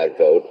of that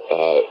vote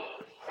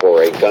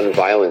for a gun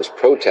violence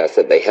protest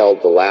that they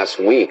held the last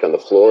week on the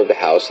floor of the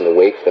House in the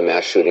wake of the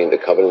mass shooting at the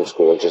Covenant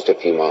School just a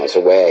few miles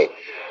away.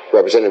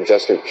 Representative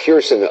Justin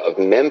Pearson of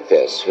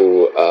Memphis,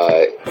 who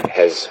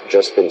has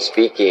just been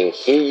speaking,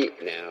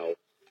 it'll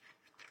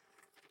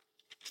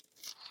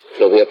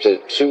be up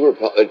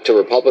to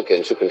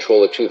Republicans who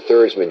control a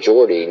 2/3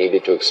 majority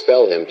needed to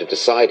expel him to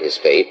decide his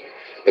fate.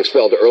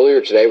 Expelled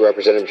earlier today,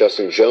 Representative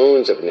Justin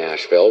Jones of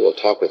Nashville. We'll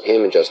talk with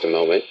him in just a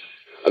moment.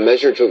 A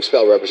measure to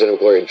expel Representative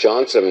Gloria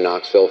Johnson of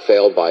Knoxville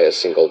failed by a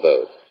single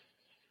vote.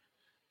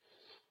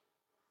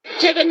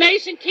 To the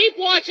nation, keep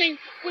watching.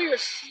 We are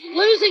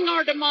losing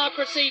our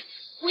democracy.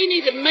 We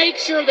need to make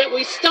sure that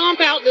we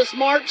stomp out this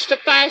march to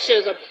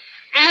fascism.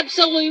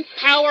 Absolute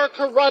power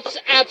corrupts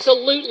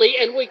absolutely,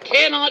 and we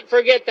cannot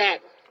forget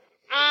that.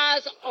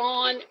 Eyes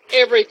on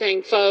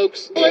everything,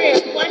 folks. Gloria,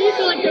 why do you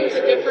feel like there was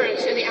a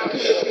difference in the outcome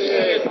between you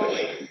and your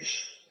colleague?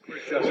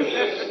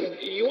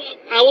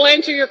 I will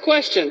answer your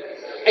question.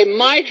 It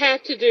might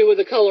have to do with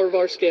the color of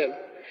our skin.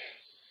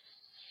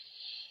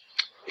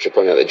 I should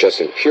point out that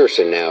Justin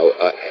Pearson now,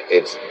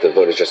 the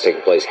vote has just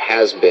taken place,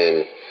 has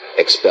been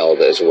expelled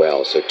as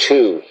well. So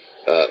 2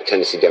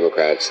 Tennessee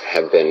Democrats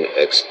have been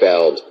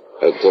expelled.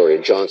 Gloria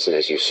Johnson,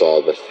 as you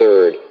saw, the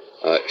 3rd,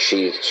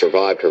 she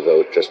survived her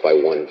vote just by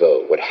 1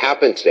 vote. What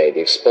happened today,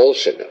 the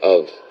expulsion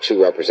of 2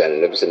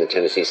 representatives in the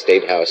Tennessee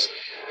State House,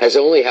 has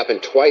only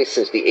happened twice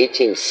since the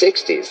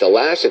 1860s. The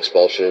last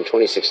expulsion in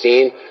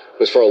 2016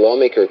 was for a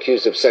lawmaker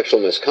accused of sexual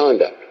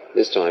misconduct.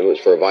 This time it was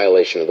for a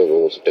violation of the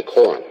rules of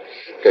decorum.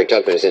 Gary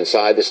Tuchman is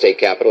inside the state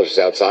capitol, just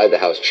outside the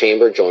House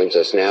chamber, joins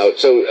us now.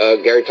 So,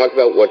 Gary, talk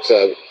about what's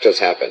just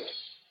happened.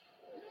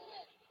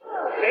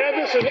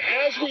 Anderson,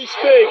 as we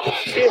speak,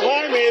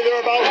 behind me, there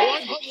are about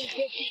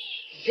 150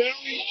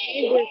 very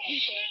angry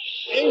people,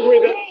 angry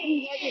that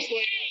 2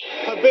 legislators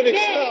have been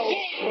expelled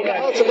from the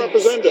House of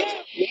Representatives.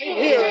 Right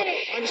here,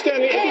 I'm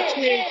standing in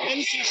between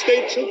Tennessee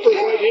state troopers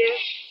right here,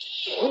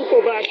 the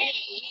people back here.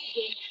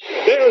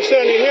 They are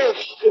standing here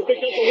is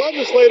because the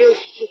legislators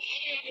are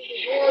coming out of the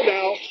door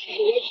now of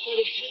the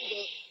legislative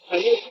chamber,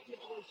 and they're trying to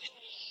prevent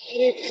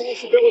any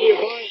possibility of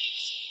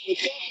violence. But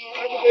so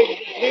far, everything has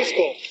been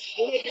peaceful. I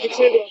don't know if you can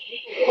see the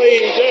people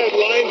playing dead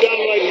lying down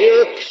right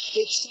here.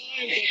 It's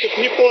signs that the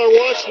people are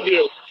watching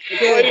you. And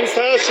fighting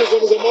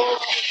fascism is a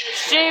moral obligation.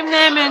 Shame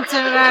them into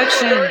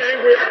action. They're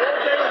angry all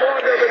day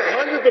long. There have been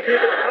hundreds of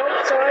people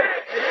outside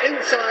and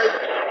inside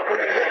the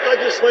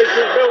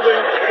legislature building,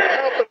 the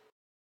Capitol.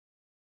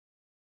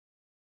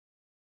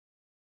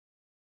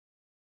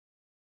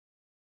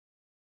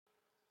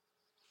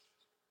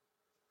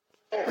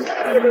 There are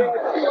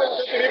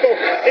 250 people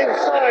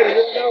inside who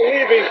are now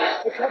leaving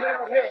and coming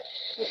out here.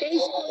 But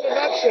basically, in a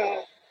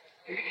nutshell,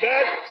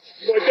 that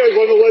right there is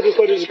one of the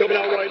legislators coming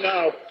out right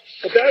now.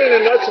 But that in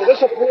a nutshell, this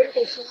is a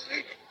political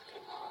sign.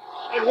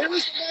 And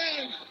here's the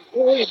man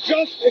who was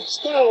just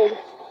expelled.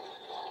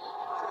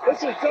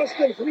 This is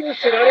Justin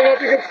Pearson. I don't know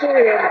if you can see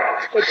him,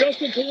 but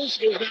Justin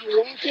Pearson is now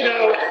walking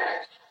out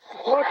to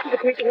talk to the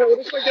people here. We're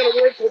just going to get a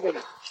word from him.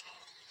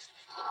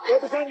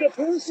 Representative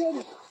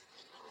Pearson?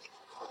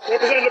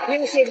 Representative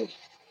Pearson,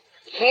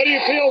 how do you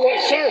feel,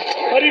 sir?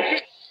 How do you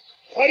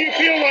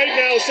feel right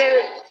now,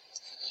 sir?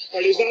 All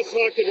right, he's not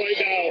talking right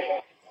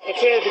now.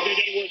 Let's hear if we can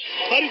get a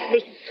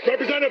word.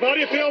 Representative, how do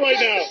you feel right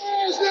now?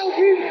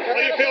 How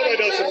do you feel right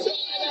now, sir?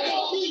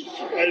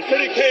 It's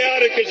pretty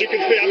chaotic, as you can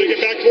see. I'm going to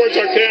get back towards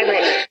our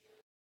camera.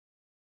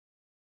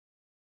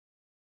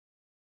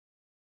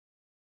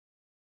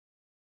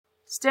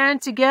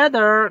 Stand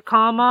together,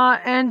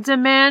 comma, and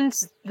demand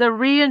the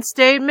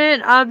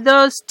reinstatement of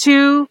those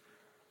two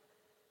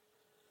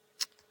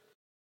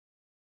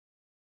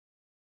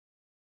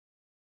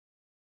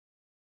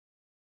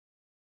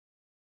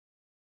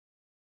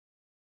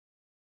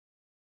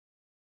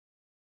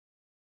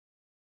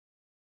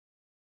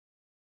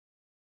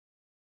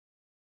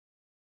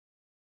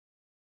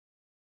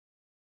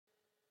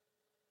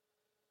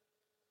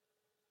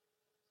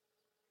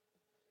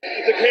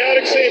It's a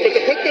chaotic scene, but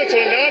to put this in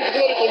a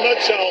non-political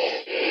nutshell,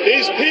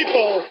 these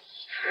people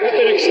have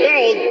been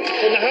expelled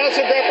from the House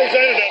of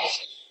Representatives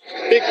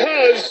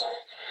because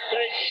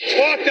they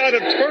walked out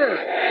of turn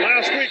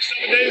last week,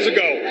 7 days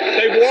ago.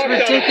 They walked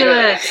out of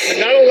turn.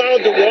 They're not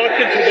allowed to walk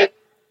into the...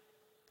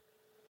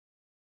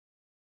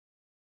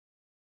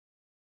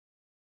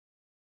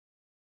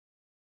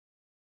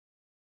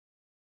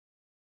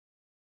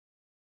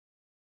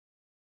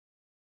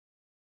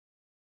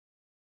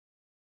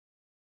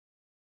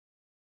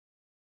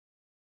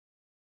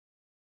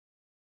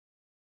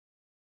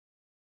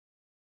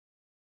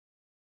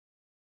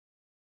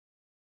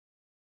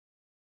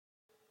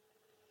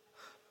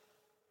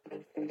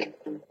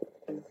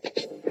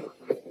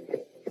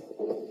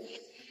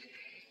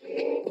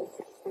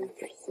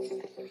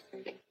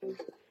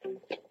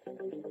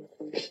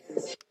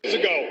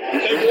 ago.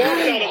 They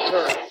walked out of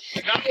turn.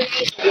 Not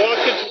allowed to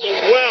walk into the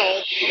well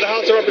of the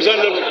House of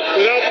Representatives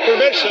without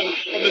permission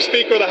from the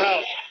Speaker of the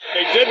House.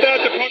 They did that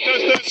to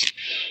protest this,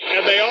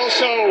 and they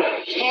also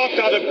talked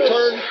out of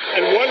turn,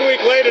 and 1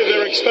 week later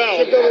they're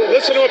expelled.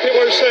 Listen to what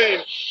people are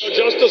saying. No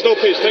justice, no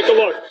peace. Take a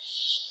look.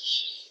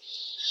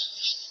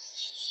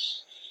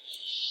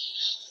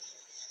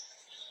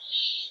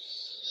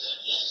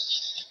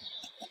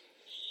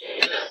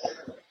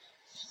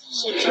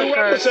 So 2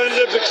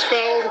 representatives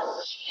expelled.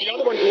 The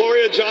other one,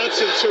 Gloria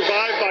Johnson,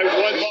 survived by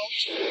 1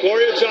 vote.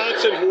 Gloria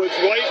Johnson, who is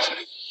white,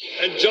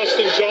 and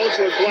Justin Jones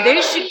were black.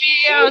 They should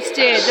be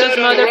ousted, those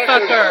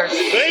motherfuckers.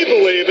 They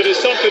believe it has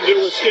something to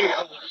do with skin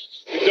color.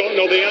 We don't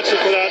know the answer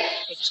to that.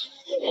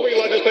 The 3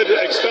 legislators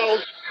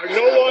expelled are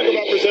no longer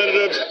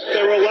representatives.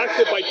 They were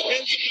elected by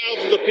tens of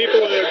thousands of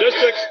people in their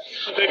districts.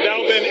 They've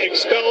now been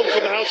expelled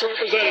from the House of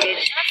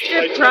Representatives.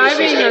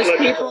 Depriving those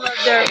people of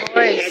their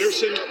voice.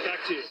 Anderson,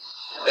 back to you.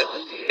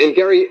 And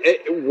Gary,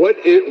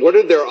 what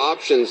are their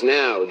options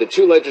now? The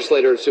 2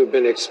 legislators who've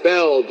been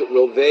expelled,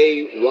 will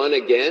they run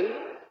again?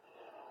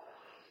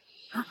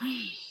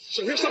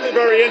 So here's something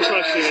very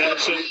interesting,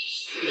 Anderson.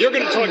 You're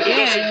going to talk to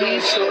Justin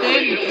Jones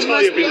shortly. He'll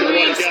tell you if he's going to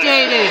run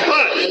again.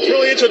 But it's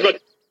really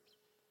interesting.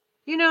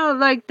 You know,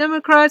 like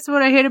Democrats,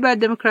 what I hate about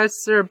Democrats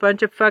is they're a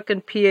bunch of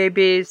fucking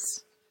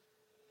PABs.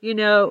 You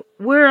know,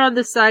 we're on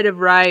the side of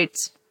right.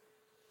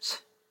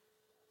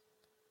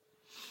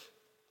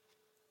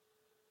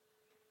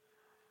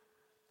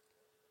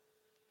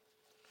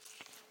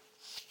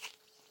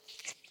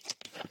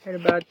 Heard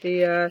about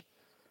the,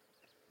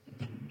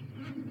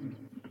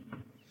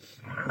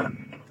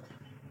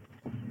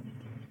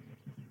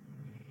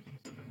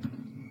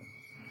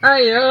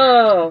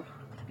 Ayo!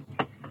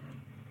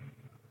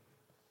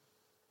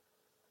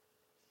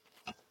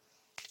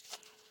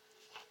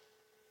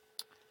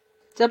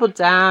 Double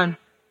down.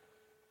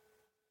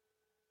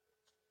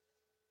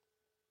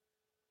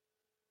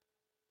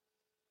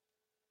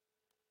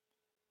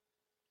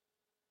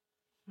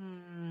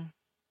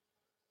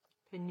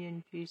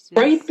 Opinion pieces.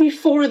 Right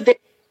before they...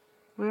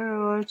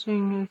 We're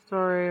watching a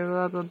story,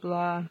 blah blah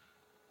blah.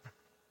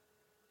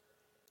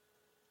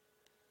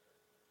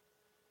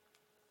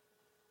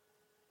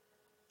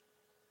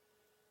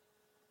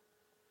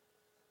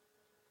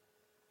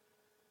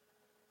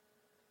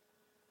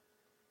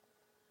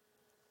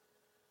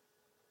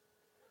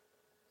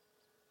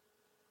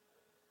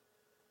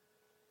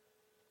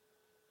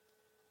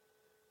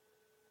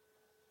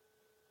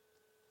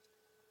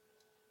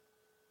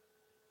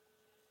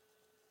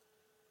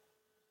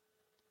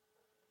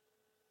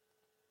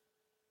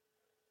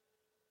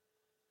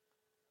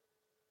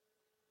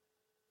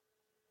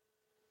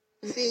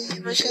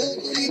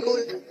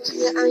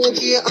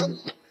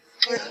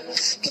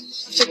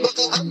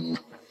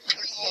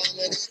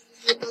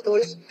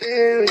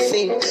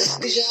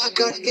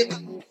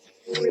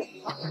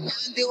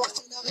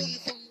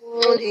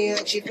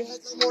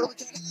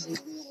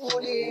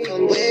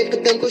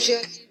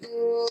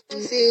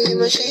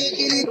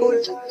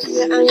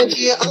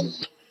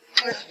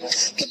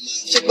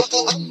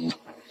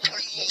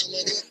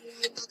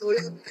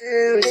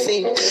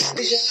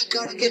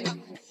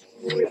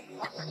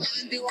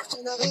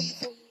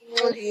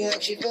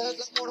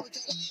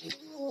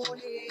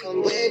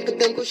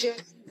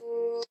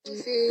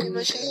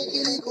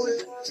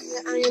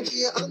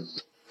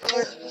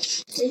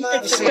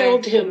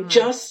 Expelled him.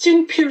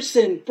 Justin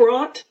Pearson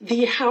brought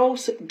the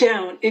House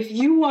down. If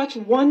you watch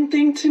one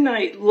thing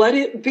tonight, let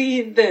it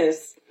be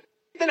this.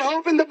 And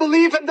hope and the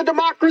belief in the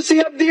democracy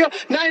of the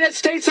United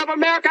States of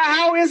America.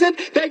 How is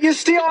it that you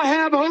still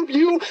have hope,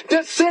 you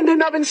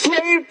descendant of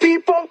enslaved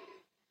people?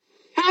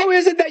 How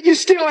is it that you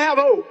still have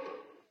hope?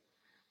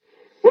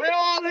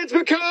 Well, it's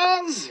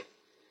because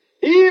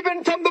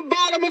even from the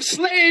bottom of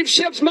slave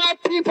ships, my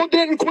people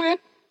didn't quit.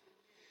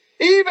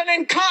 Even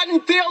in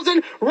cotton fields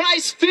and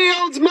rice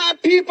fields, my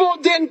people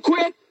didn't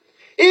quit.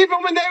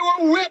 Even when they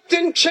were whipped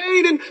and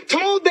chained and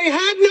told they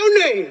had no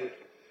name,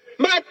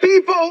 my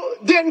people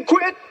didn't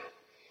quit.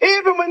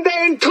 Even when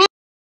they encouraged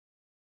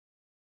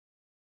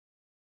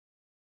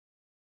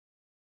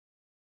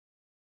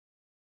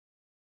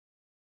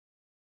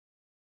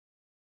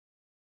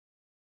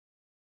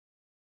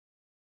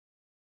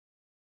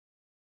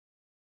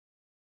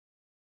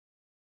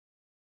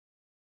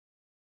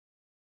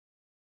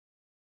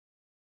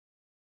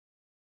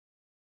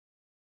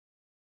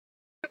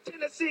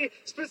Tennessee,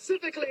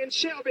 specifically in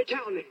Shelby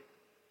County,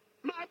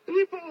 my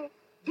people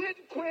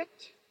didn't quit.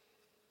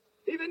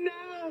 Even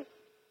now,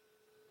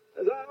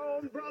 as our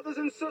own brothers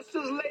and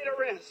sisters lay to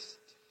rest.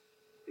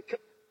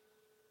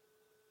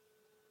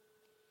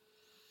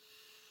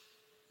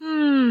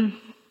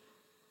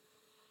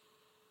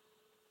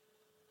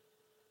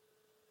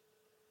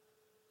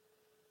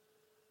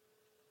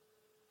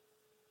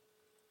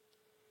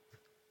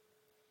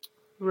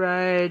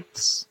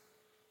 Right.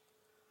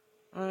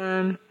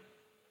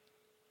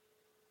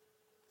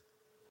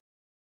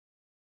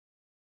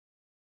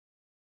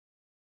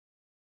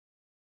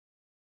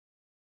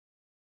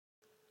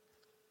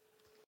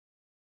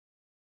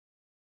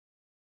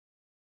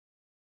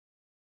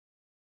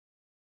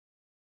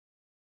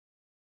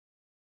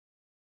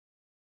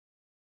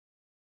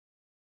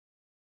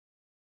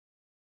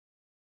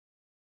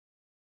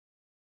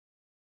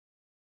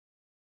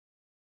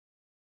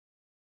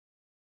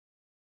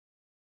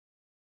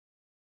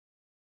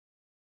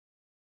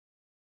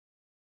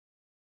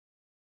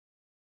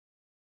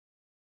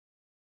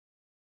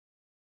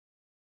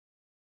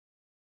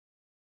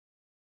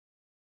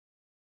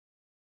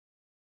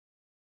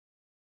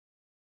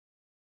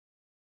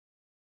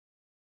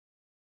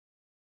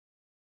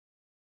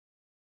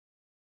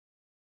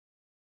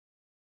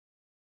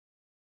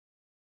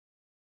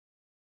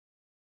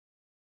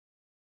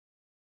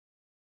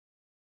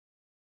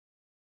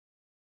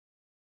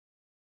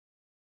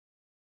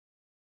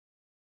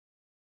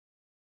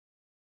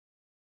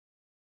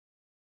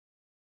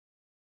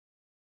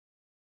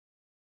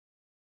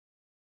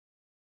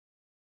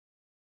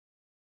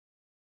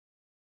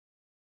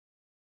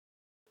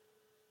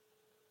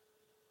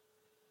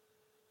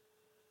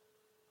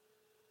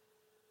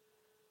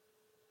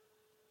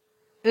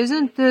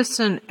 Isn't this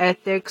an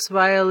ethics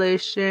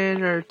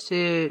violation or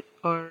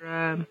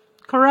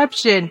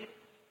corruption?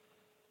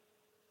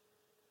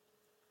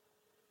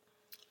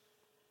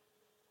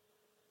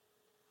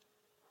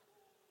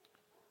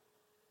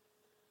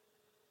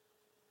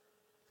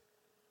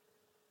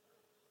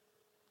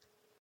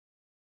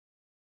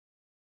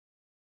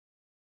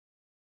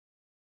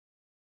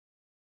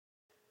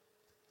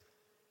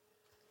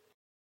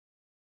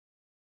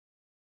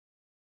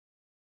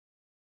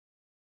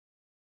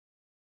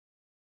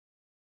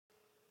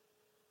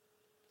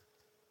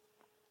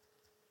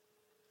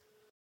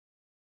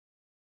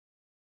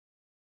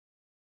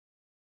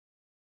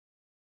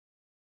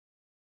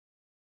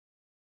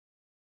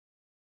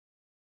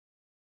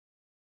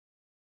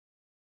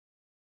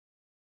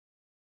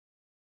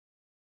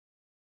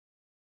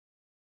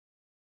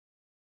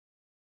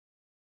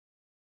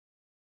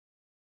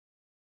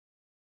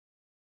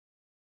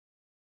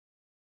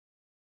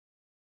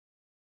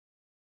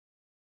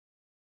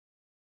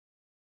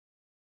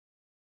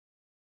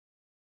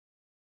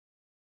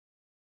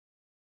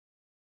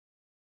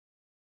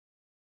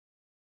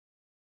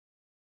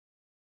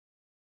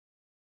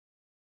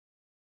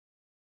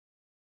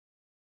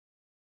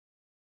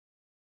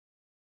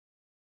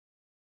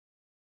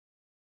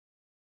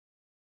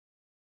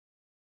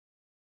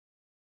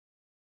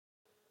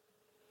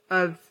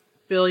 Of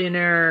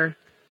billionaire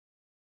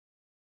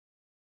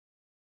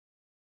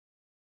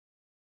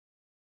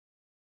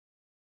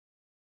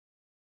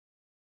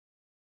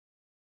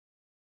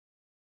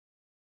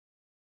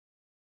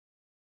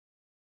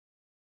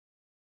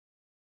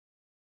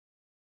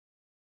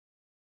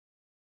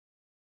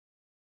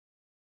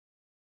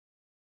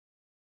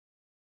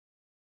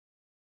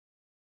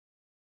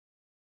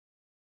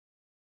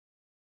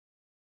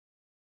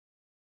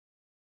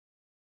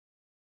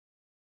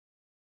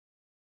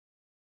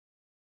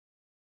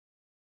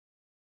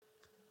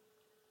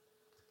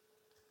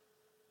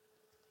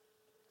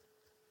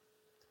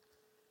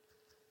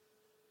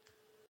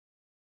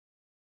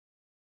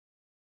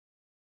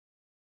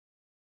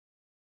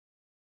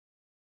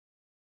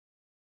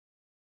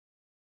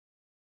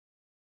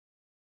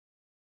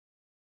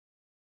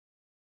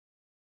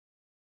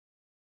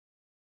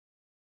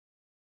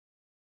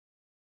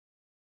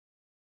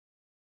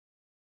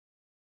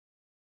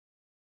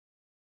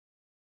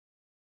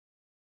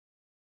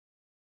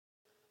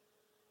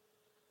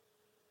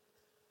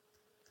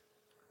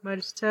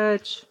Midas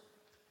touch.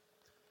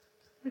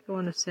 I think I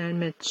want a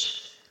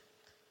sandwich.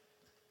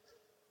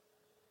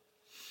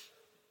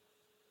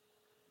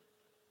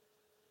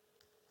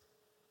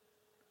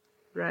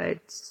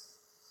 Right.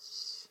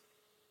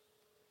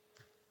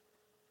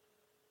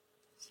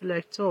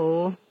 Select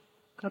all.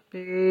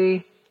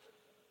 Copy.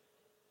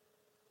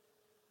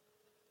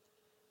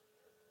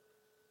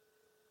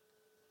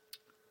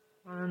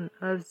 I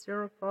have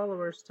 0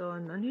 followers still,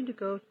 and I need to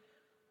go.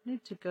 Of the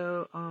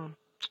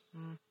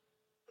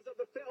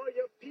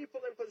failure of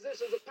people in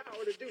positions of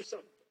power to do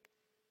something.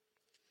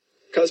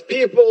 Because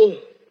people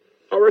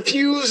are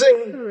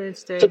refusing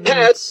to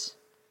pass.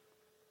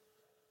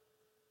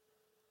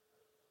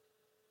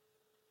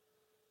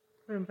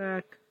 Turn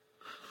back.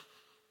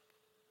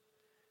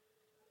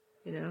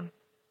 You know,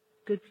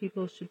 good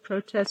people should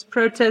protest,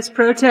 protest,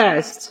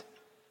 protest,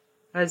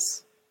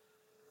 as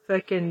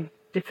fucking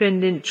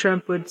defendant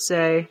Trump would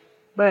say.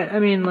 But I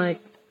mean,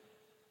 like,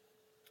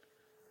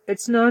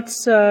 it's not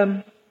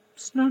a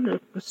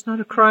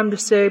crime to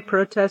say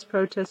protest,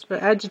 protest,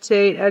 but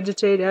agitate,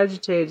 agitate,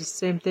 agitate. It's the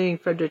same thing.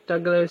 Frederick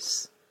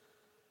Douglass.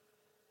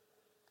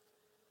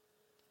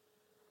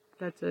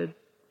 That's a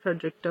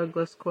Frederick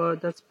Douglass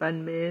quote. That's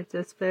been me.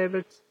 That's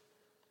favorite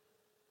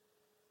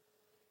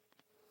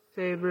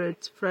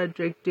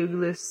Frederick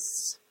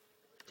Douglass.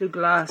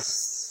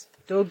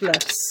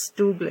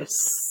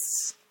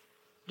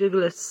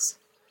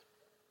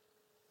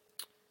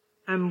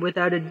 I'm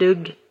without a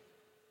Doug.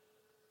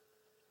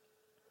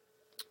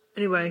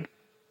 Anyway,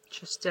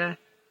 just you're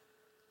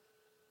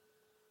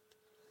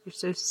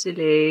so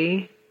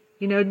silly.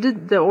 You know,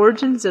 the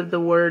origins of the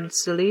word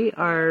silly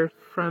are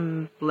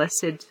from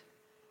blessed.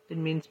 It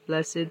means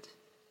blessed.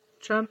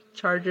 Trump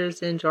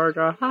charges in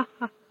Georgia. Ha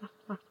ha ha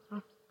ha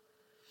ha.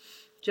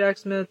 Jack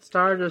Smith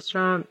charges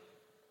Trump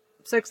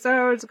 6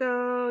 hours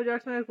ago.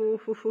 Jack Smith,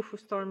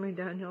 Stormy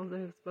Daniels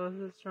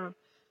exposes Trump.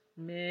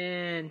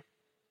 Man,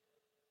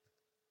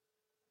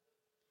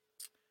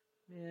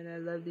 I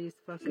love these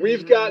fucking.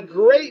 We've got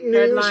great news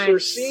headlines for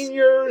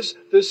seniors.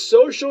 The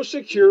Social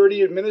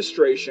Security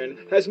Administration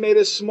has made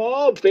a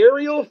small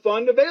burial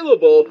fund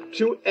available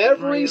to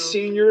every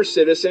senior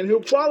citizen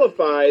who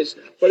qualifies,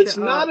 but it's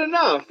not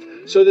enough.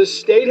 So the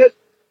state has.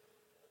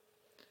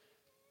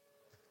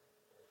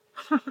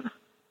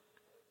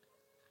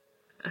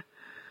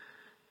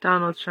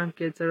 Donald Trump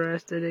gets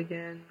arrested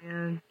again,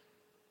 man.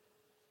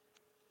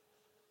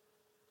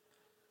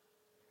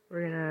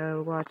 We're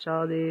gonna watch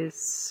all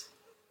these.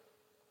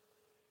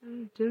 Do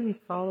you have any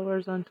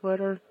followers on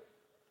Twitter? I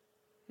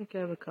think I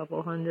have a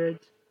couple hundred.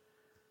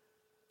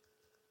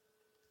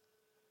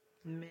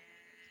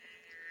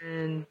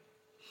 Man.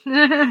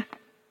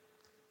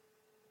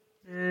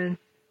 Man.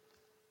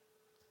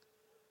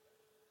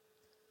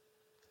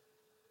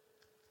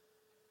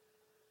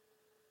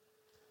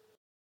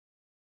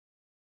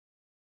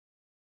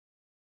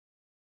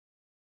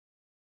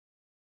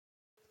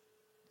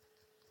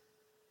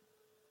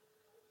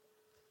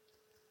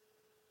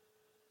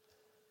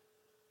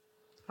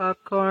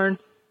 Popcorn.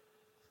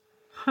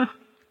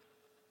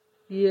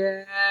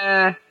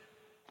 Yeah.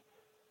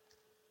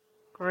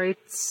 Great.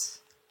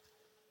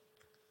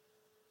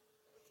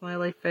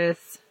 Smiley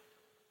face.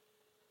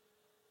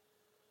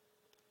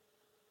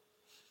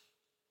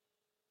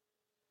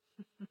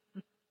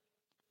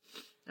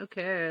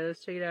 Okay,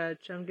 let's check it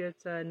out. Trump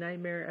gets a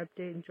nightmare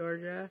update in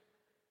Georgia.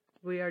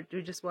 We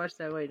just watched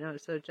that. Wait, no.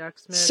 So Jack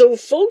Smith. So,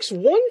 folks,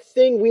 one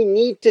thing we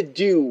need to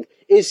do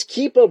is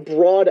keep a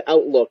broad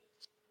outlook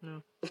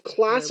of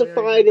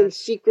classified and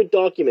secret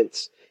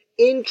documents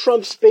in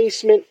Trump's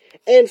basement,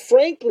 and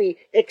frankly,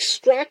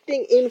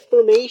 extracting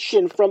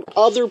information from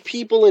other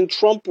people in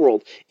Trump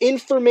world.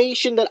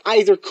 Information that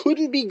either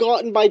couldn't be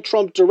gotten by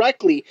Trump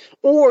directly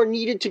or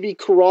needed to be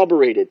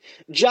corroborated.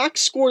 Jack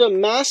scored a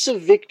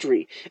massive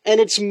victory, and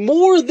it's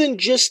more than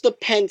just the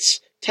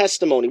Pence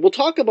testimony. We'll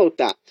talk about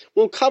that.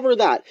 We'll cover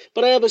that.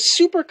 But I have a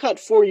supercut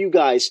for you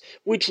guys,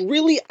 which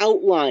really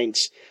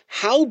outlines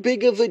how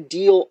big of a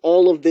deal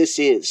all of this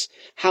is.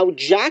 How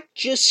Jack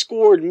just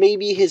scored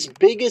maybe his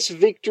biggest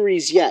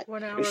victories yet.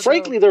 And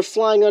frankly, they're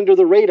flying under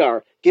the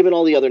radar, given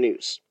all the other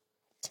news.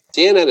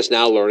 CNN is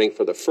now learning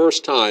for the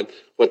first time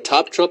what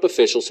top Trump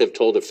officials have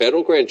told a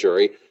federal grand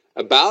jury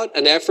about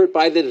an effort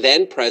by the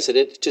then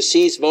president to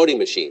seize voting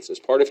machines as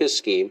part of his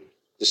scheme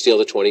to steal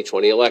the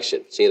 2020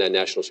 election. CNN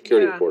national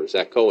security reporter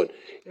Zach Cohen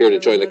here to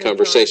join the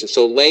conversation.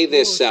 So lay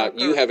this out.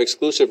 You have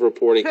exclusive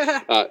reporting.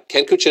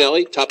 Ken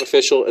Cuccinelli, top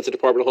official at the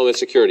Department of Homeland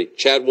Security.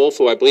 Chad Wolf,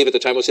 who I believe at the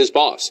time was his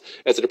boss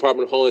at the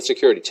Department of Homeland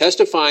Security,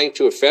 testifying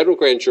to a federal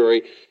grand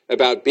jury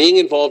about being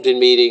involved in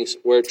meetings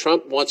where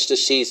Trump wants to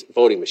seize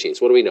voting machines.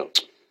 What do we know?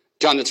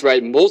 John, that's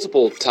right.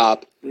 Multiple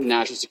top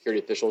national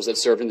security officials that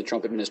served in the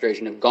Trump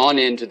administration have gone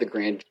into the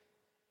grand.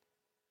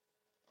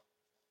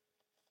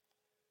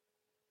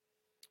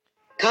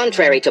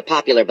 Contrary to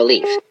popular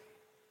belief,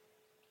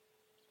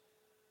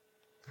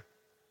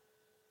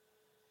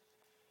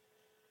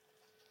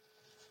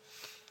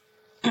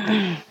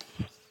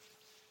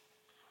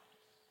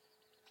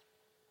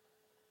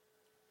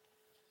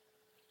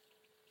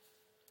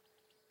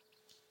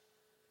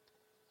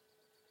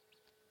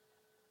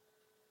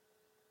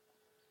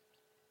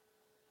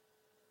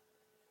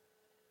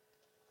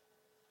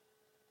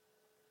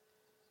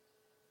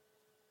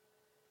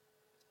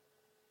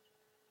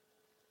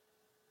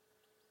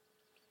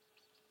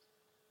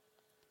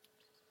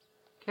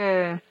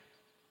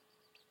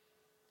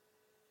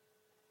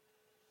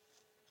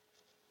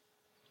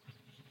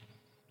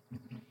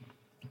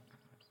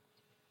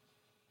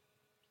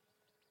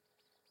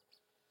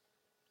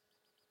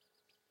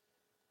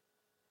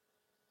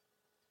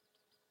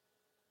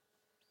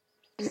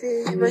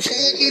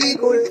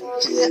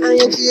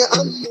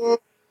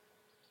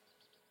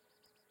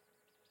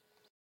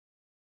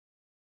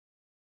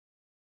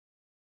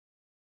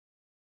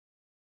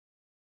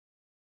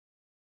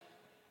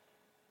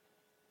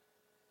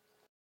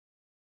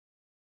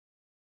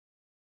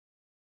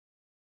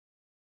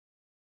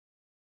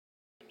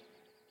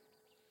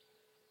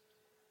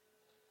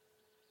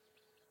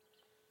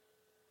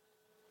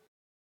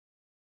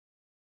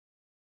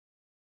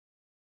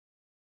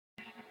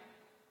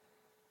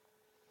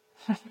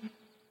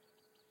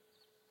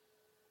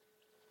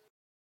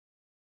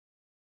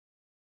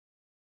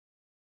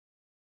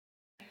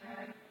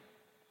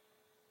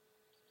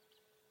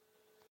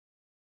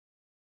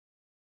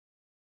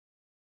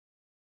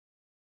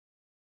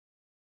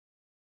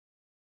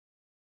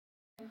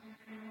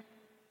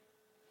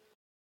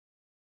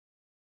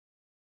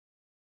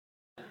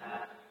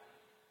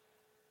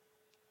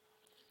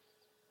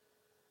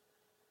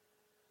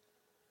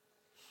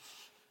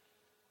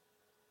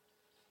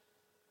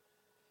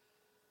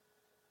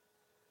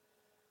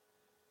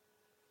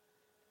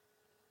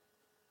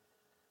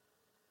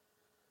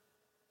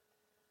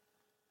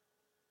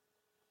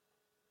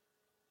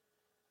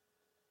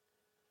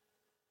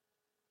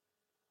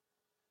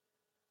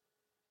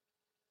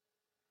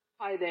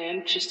 Hi there,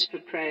 I'm Christopher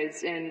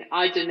Prez, and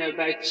I don't know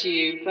about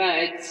you,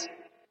 but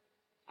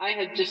I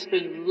have just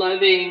been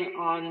loving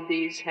on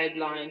these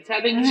headlines,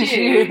 haven't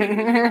you?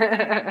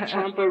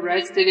 Trump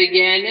arrested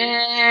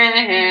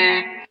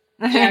again.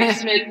 Jack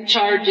Smith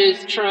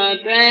charges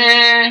Trump.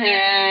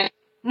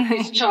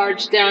 He's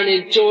charged down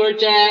in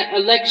Georgia.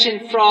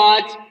 Election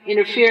fraud,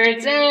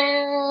 interference.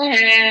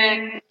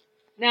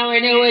 Now I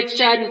know what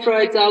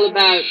Schadenfreude's all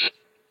about.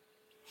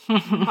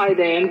 Hi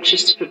there, I'm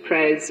Christopher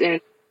Prez, and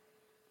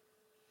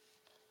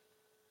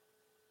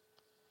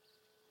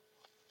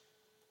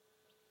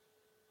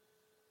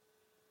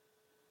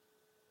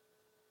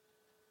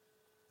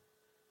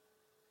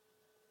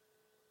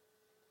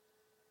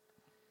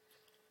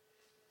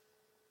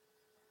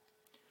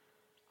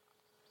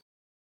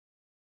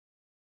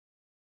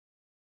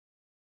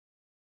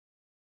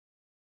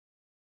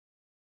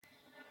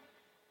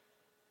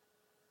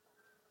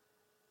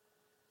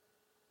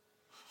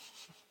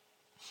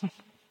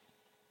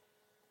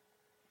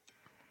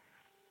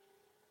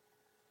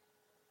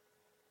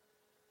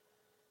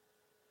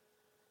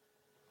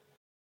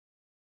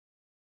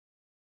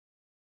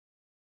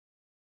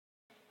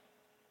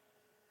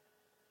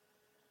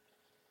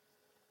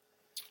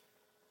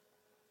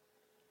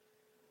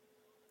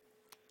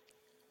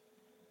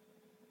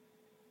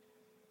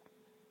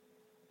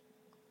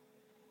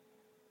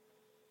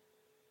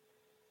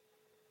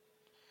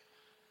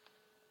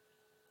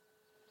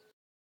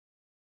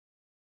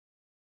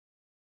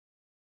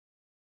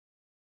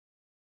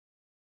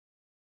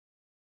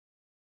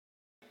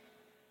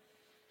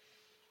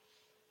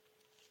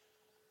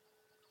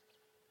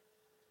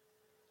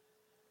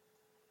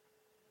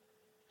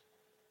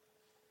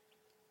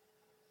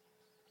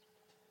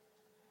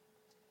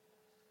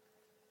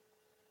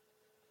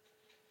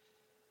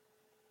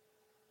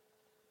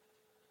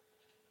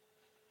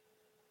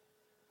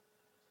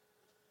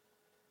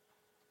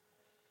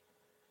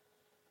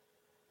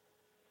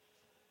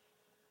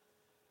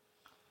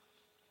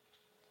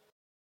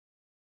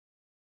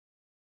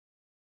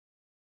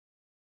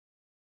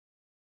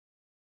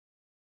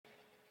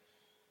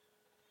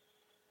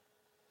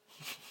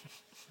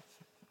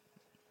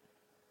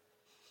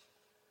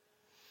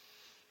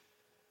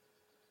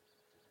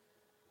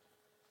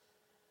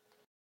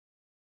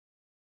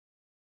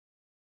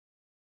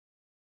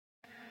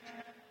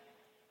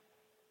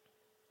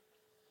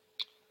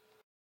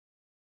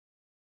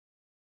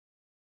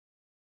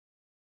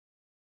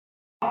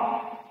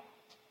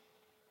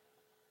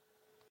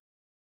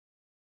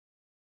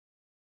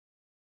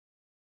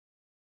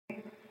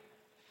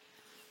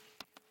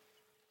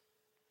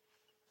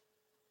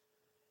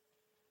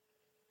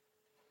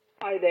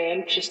hi there,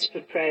 I'm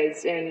Christopher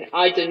Prez, and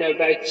I don't know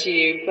about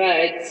you,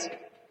 but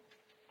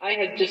I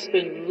have just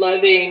been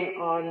loving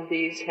on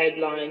these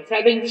headlines,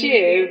 haven't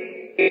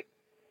you?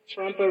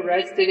 Trump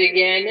arrested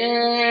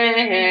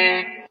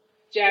again.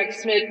 Jack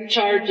Smith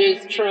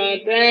charges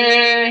Trump.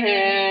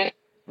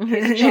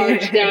 He's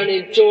charged down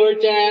in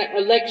Georgia.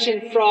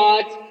 Election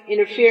fraud,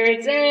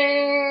 interference.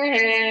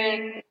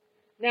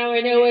 Now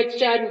I know what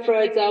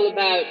Schadenfreude's all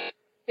about.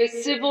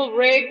 His civil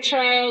rape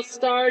trial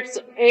starts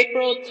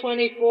April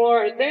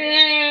 24th.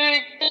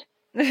 The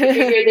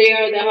bigger they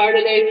are, the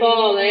harder they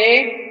fall,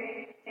 eh?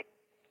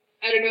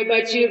 I don't know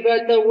about you,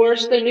 but the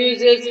worse the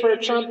news is for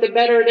Trump, the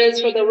better it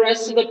is for the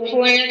rest of the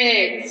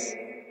planet.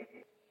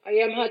 I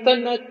am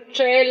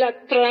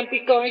Hatanachela Trump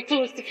going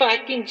to the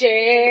fucking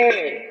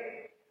jail.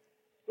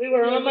 We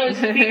were almost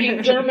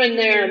speaking German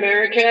there,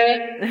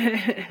 America.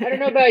 I don't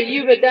know about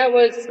you, but that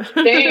was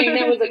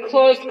a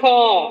close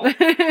call.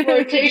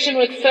 Flirtation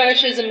with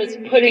fascism is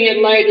putting it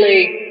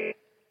lightly.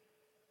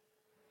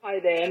 Hi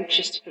there, I'm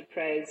Christopher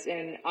Prez,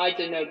 and I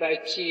don't know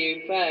about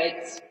you,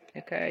 but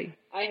okay,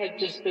 I have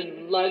just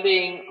been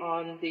loving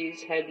on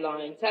these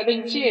headlines,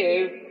 haven't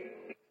you?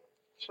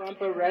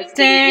 Trump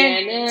arrested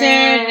again.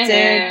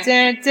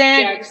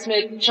 Jack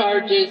Smith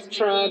charges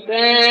Trump.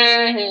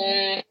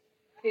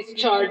 He's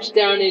charged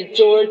down in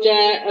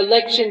Georgia.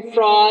 Election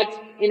fraud,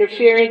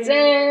 interference.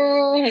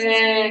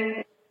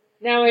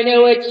 Now I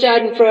know it's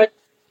Schadenfreude.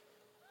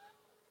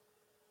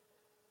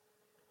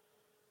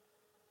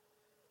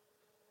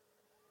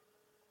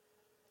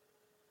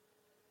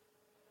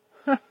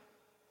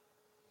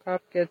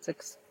 Cop gets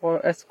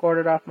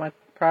escorted off my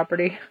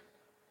property.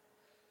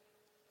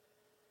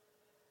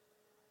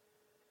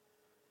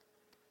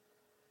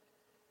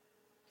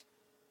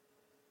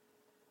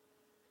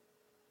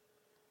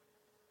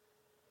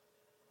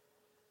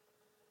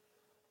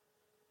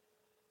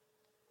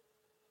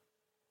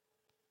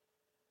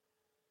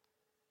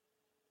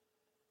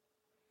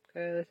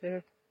 Okay, let's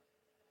hear.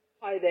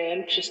 Hi there,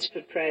 I'm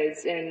Christopher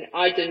Prez, and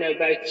I don't know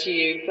about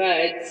you,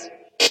 but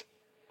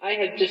I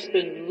have just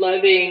been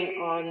loving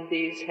on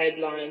these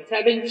headlines,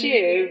 haven't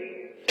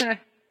you?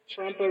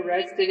 Trump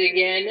arrested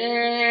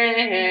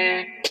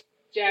again.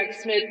 Jack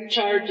Smith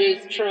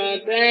charges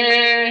Trump.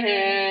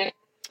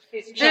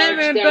 He's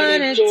charged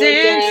down in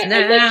Georgia.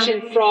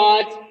 Election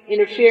fraud,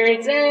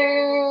 interference.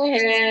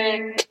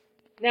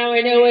 Now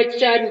I know what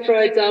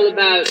Schadenfreude's all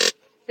about.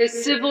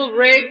 His civil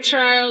rape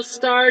trial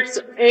starts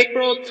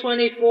April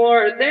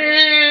 24th.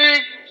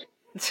 The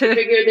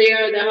bigger they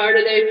are, the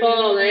harder they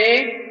fall,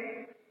 eh?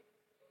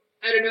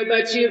 I don't know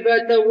about you,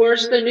 but the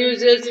worse the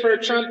news is for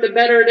Trump, the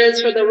better it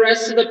is for the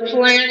rest of the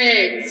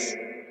planet.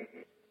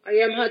 I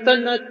am hot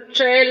on the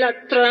trail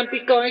of Trump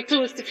is going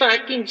to the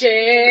fucking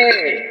jail.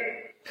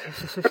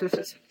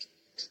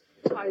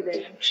 Hi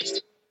there.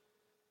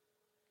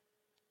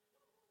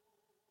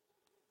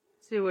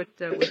 See what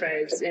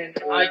Prez, and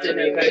I don't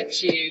know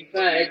about you,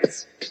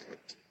 but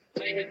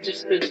I have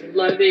just been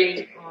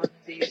loving on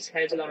these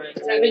headlines,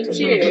 haven't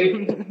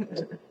you?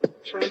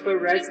 Trump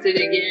arrested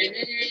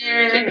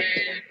again.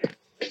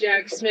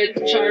 Jack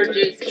Smith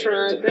charges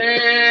Trump.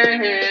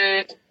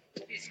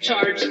 He's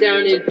charged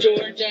down in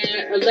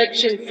Georgia.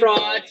 Election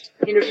fraud,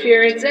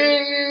 interference.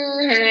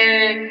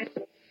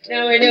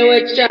 Now I know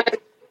what Jack.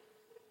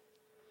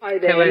 Hi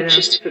there, I'm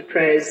Christopher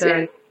Prez.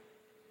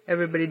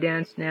 Everybody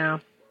dance now.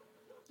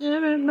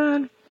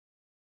 Everybody.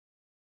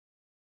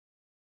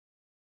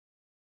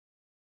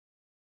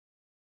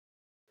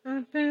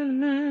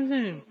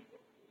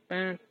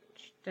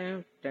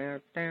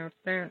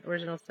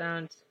 Original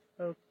sounds.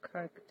 Oh,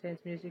 car contains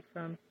music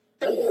from.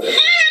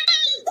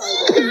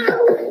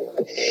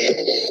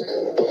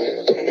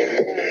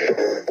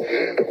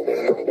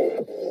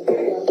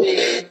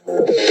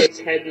 These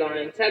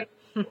headlines.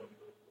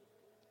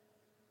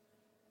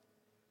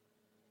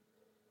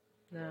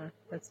 No,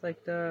 that's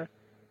like the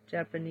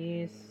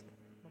Japanese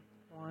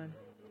one.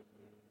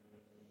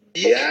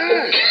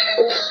 Yeah!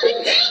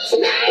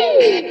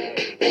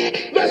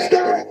 Let's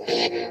go!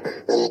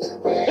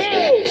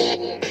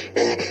 Hey!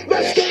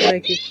 Let's go!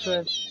 Mikey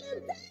Cliff.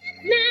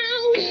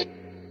 Now!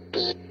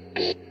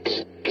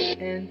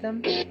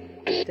 Anthem.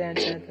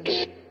 Dance anthem.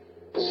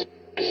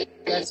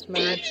 Best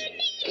match.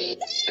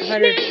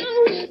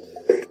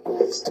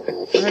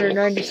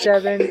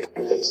 197.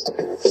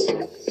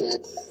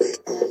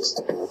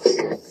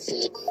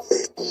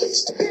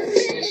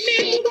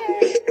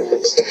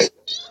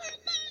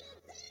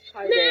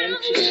 Hi there, I'm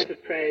Christopher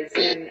Prez,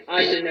 and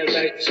I don't know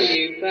about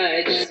you,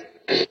 but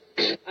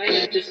I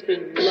have just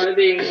been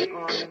loving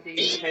on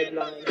these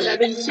headlines,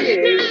 haven't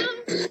you?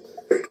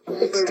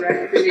 Trump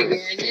arrested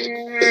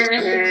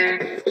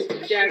again.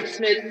 Jack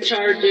Smith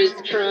charges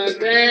Trump.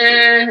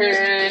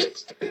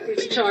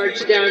 He's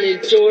charged down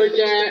in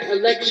Georgia.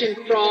 Election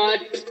fraud,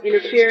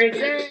 interference.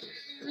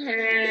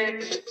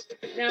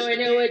 Now I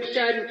know what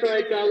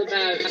Schadenfreude's all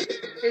about.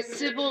 His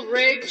civil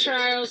rape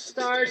trial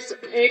starts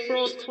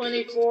April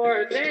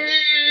 24th.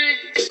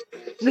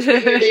 The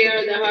bigger they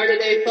are, the harder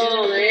they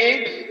fall,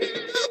 eh?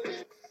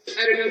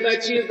 I don't know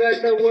about you,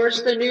 but the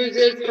worse the news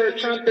is for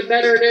Trump, the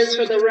better it is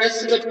for the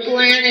rest of the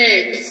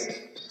planet.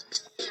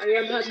 I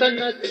am hot on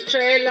the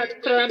trail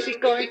of Trump is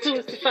going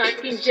to the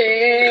fucking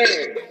jail.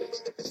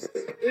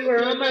 We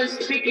were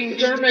almost speaking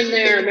German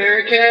there,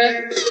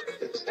 America.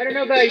 I don't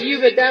know about you,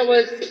 but that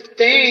was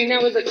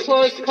a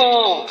close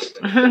call.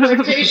 The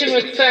flirtation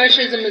with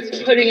fascism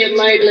is putting it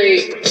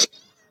lightly.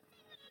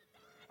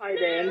 Hi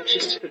there, I'm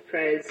Christopher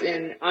Prez,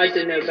 and I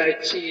don't know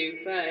about you,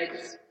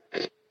 but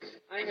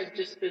I have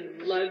just been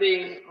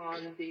loving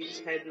on these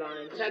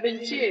headlines,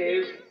 haven't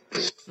you?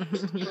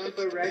 Trump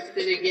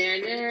arrested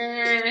again.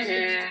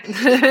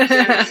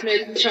 Jack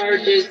Smith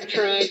charges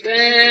Trump.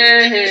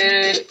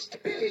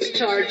 He's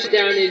charged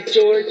down in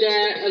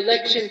Georgia.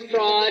 Election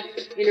fraud,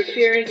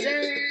 interference.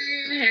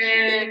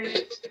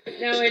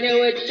 Now I know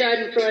what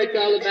Schadenfreude's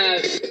all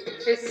about.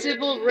 His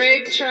civil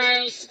rape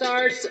trial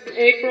starts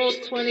April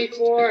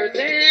 24th.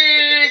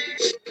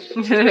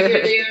 The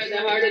bigger they are,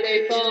 the harder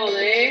they fall,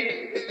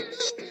 eh?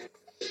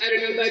 I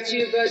don't know about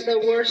you, but the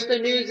worse the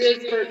news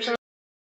is for Trump.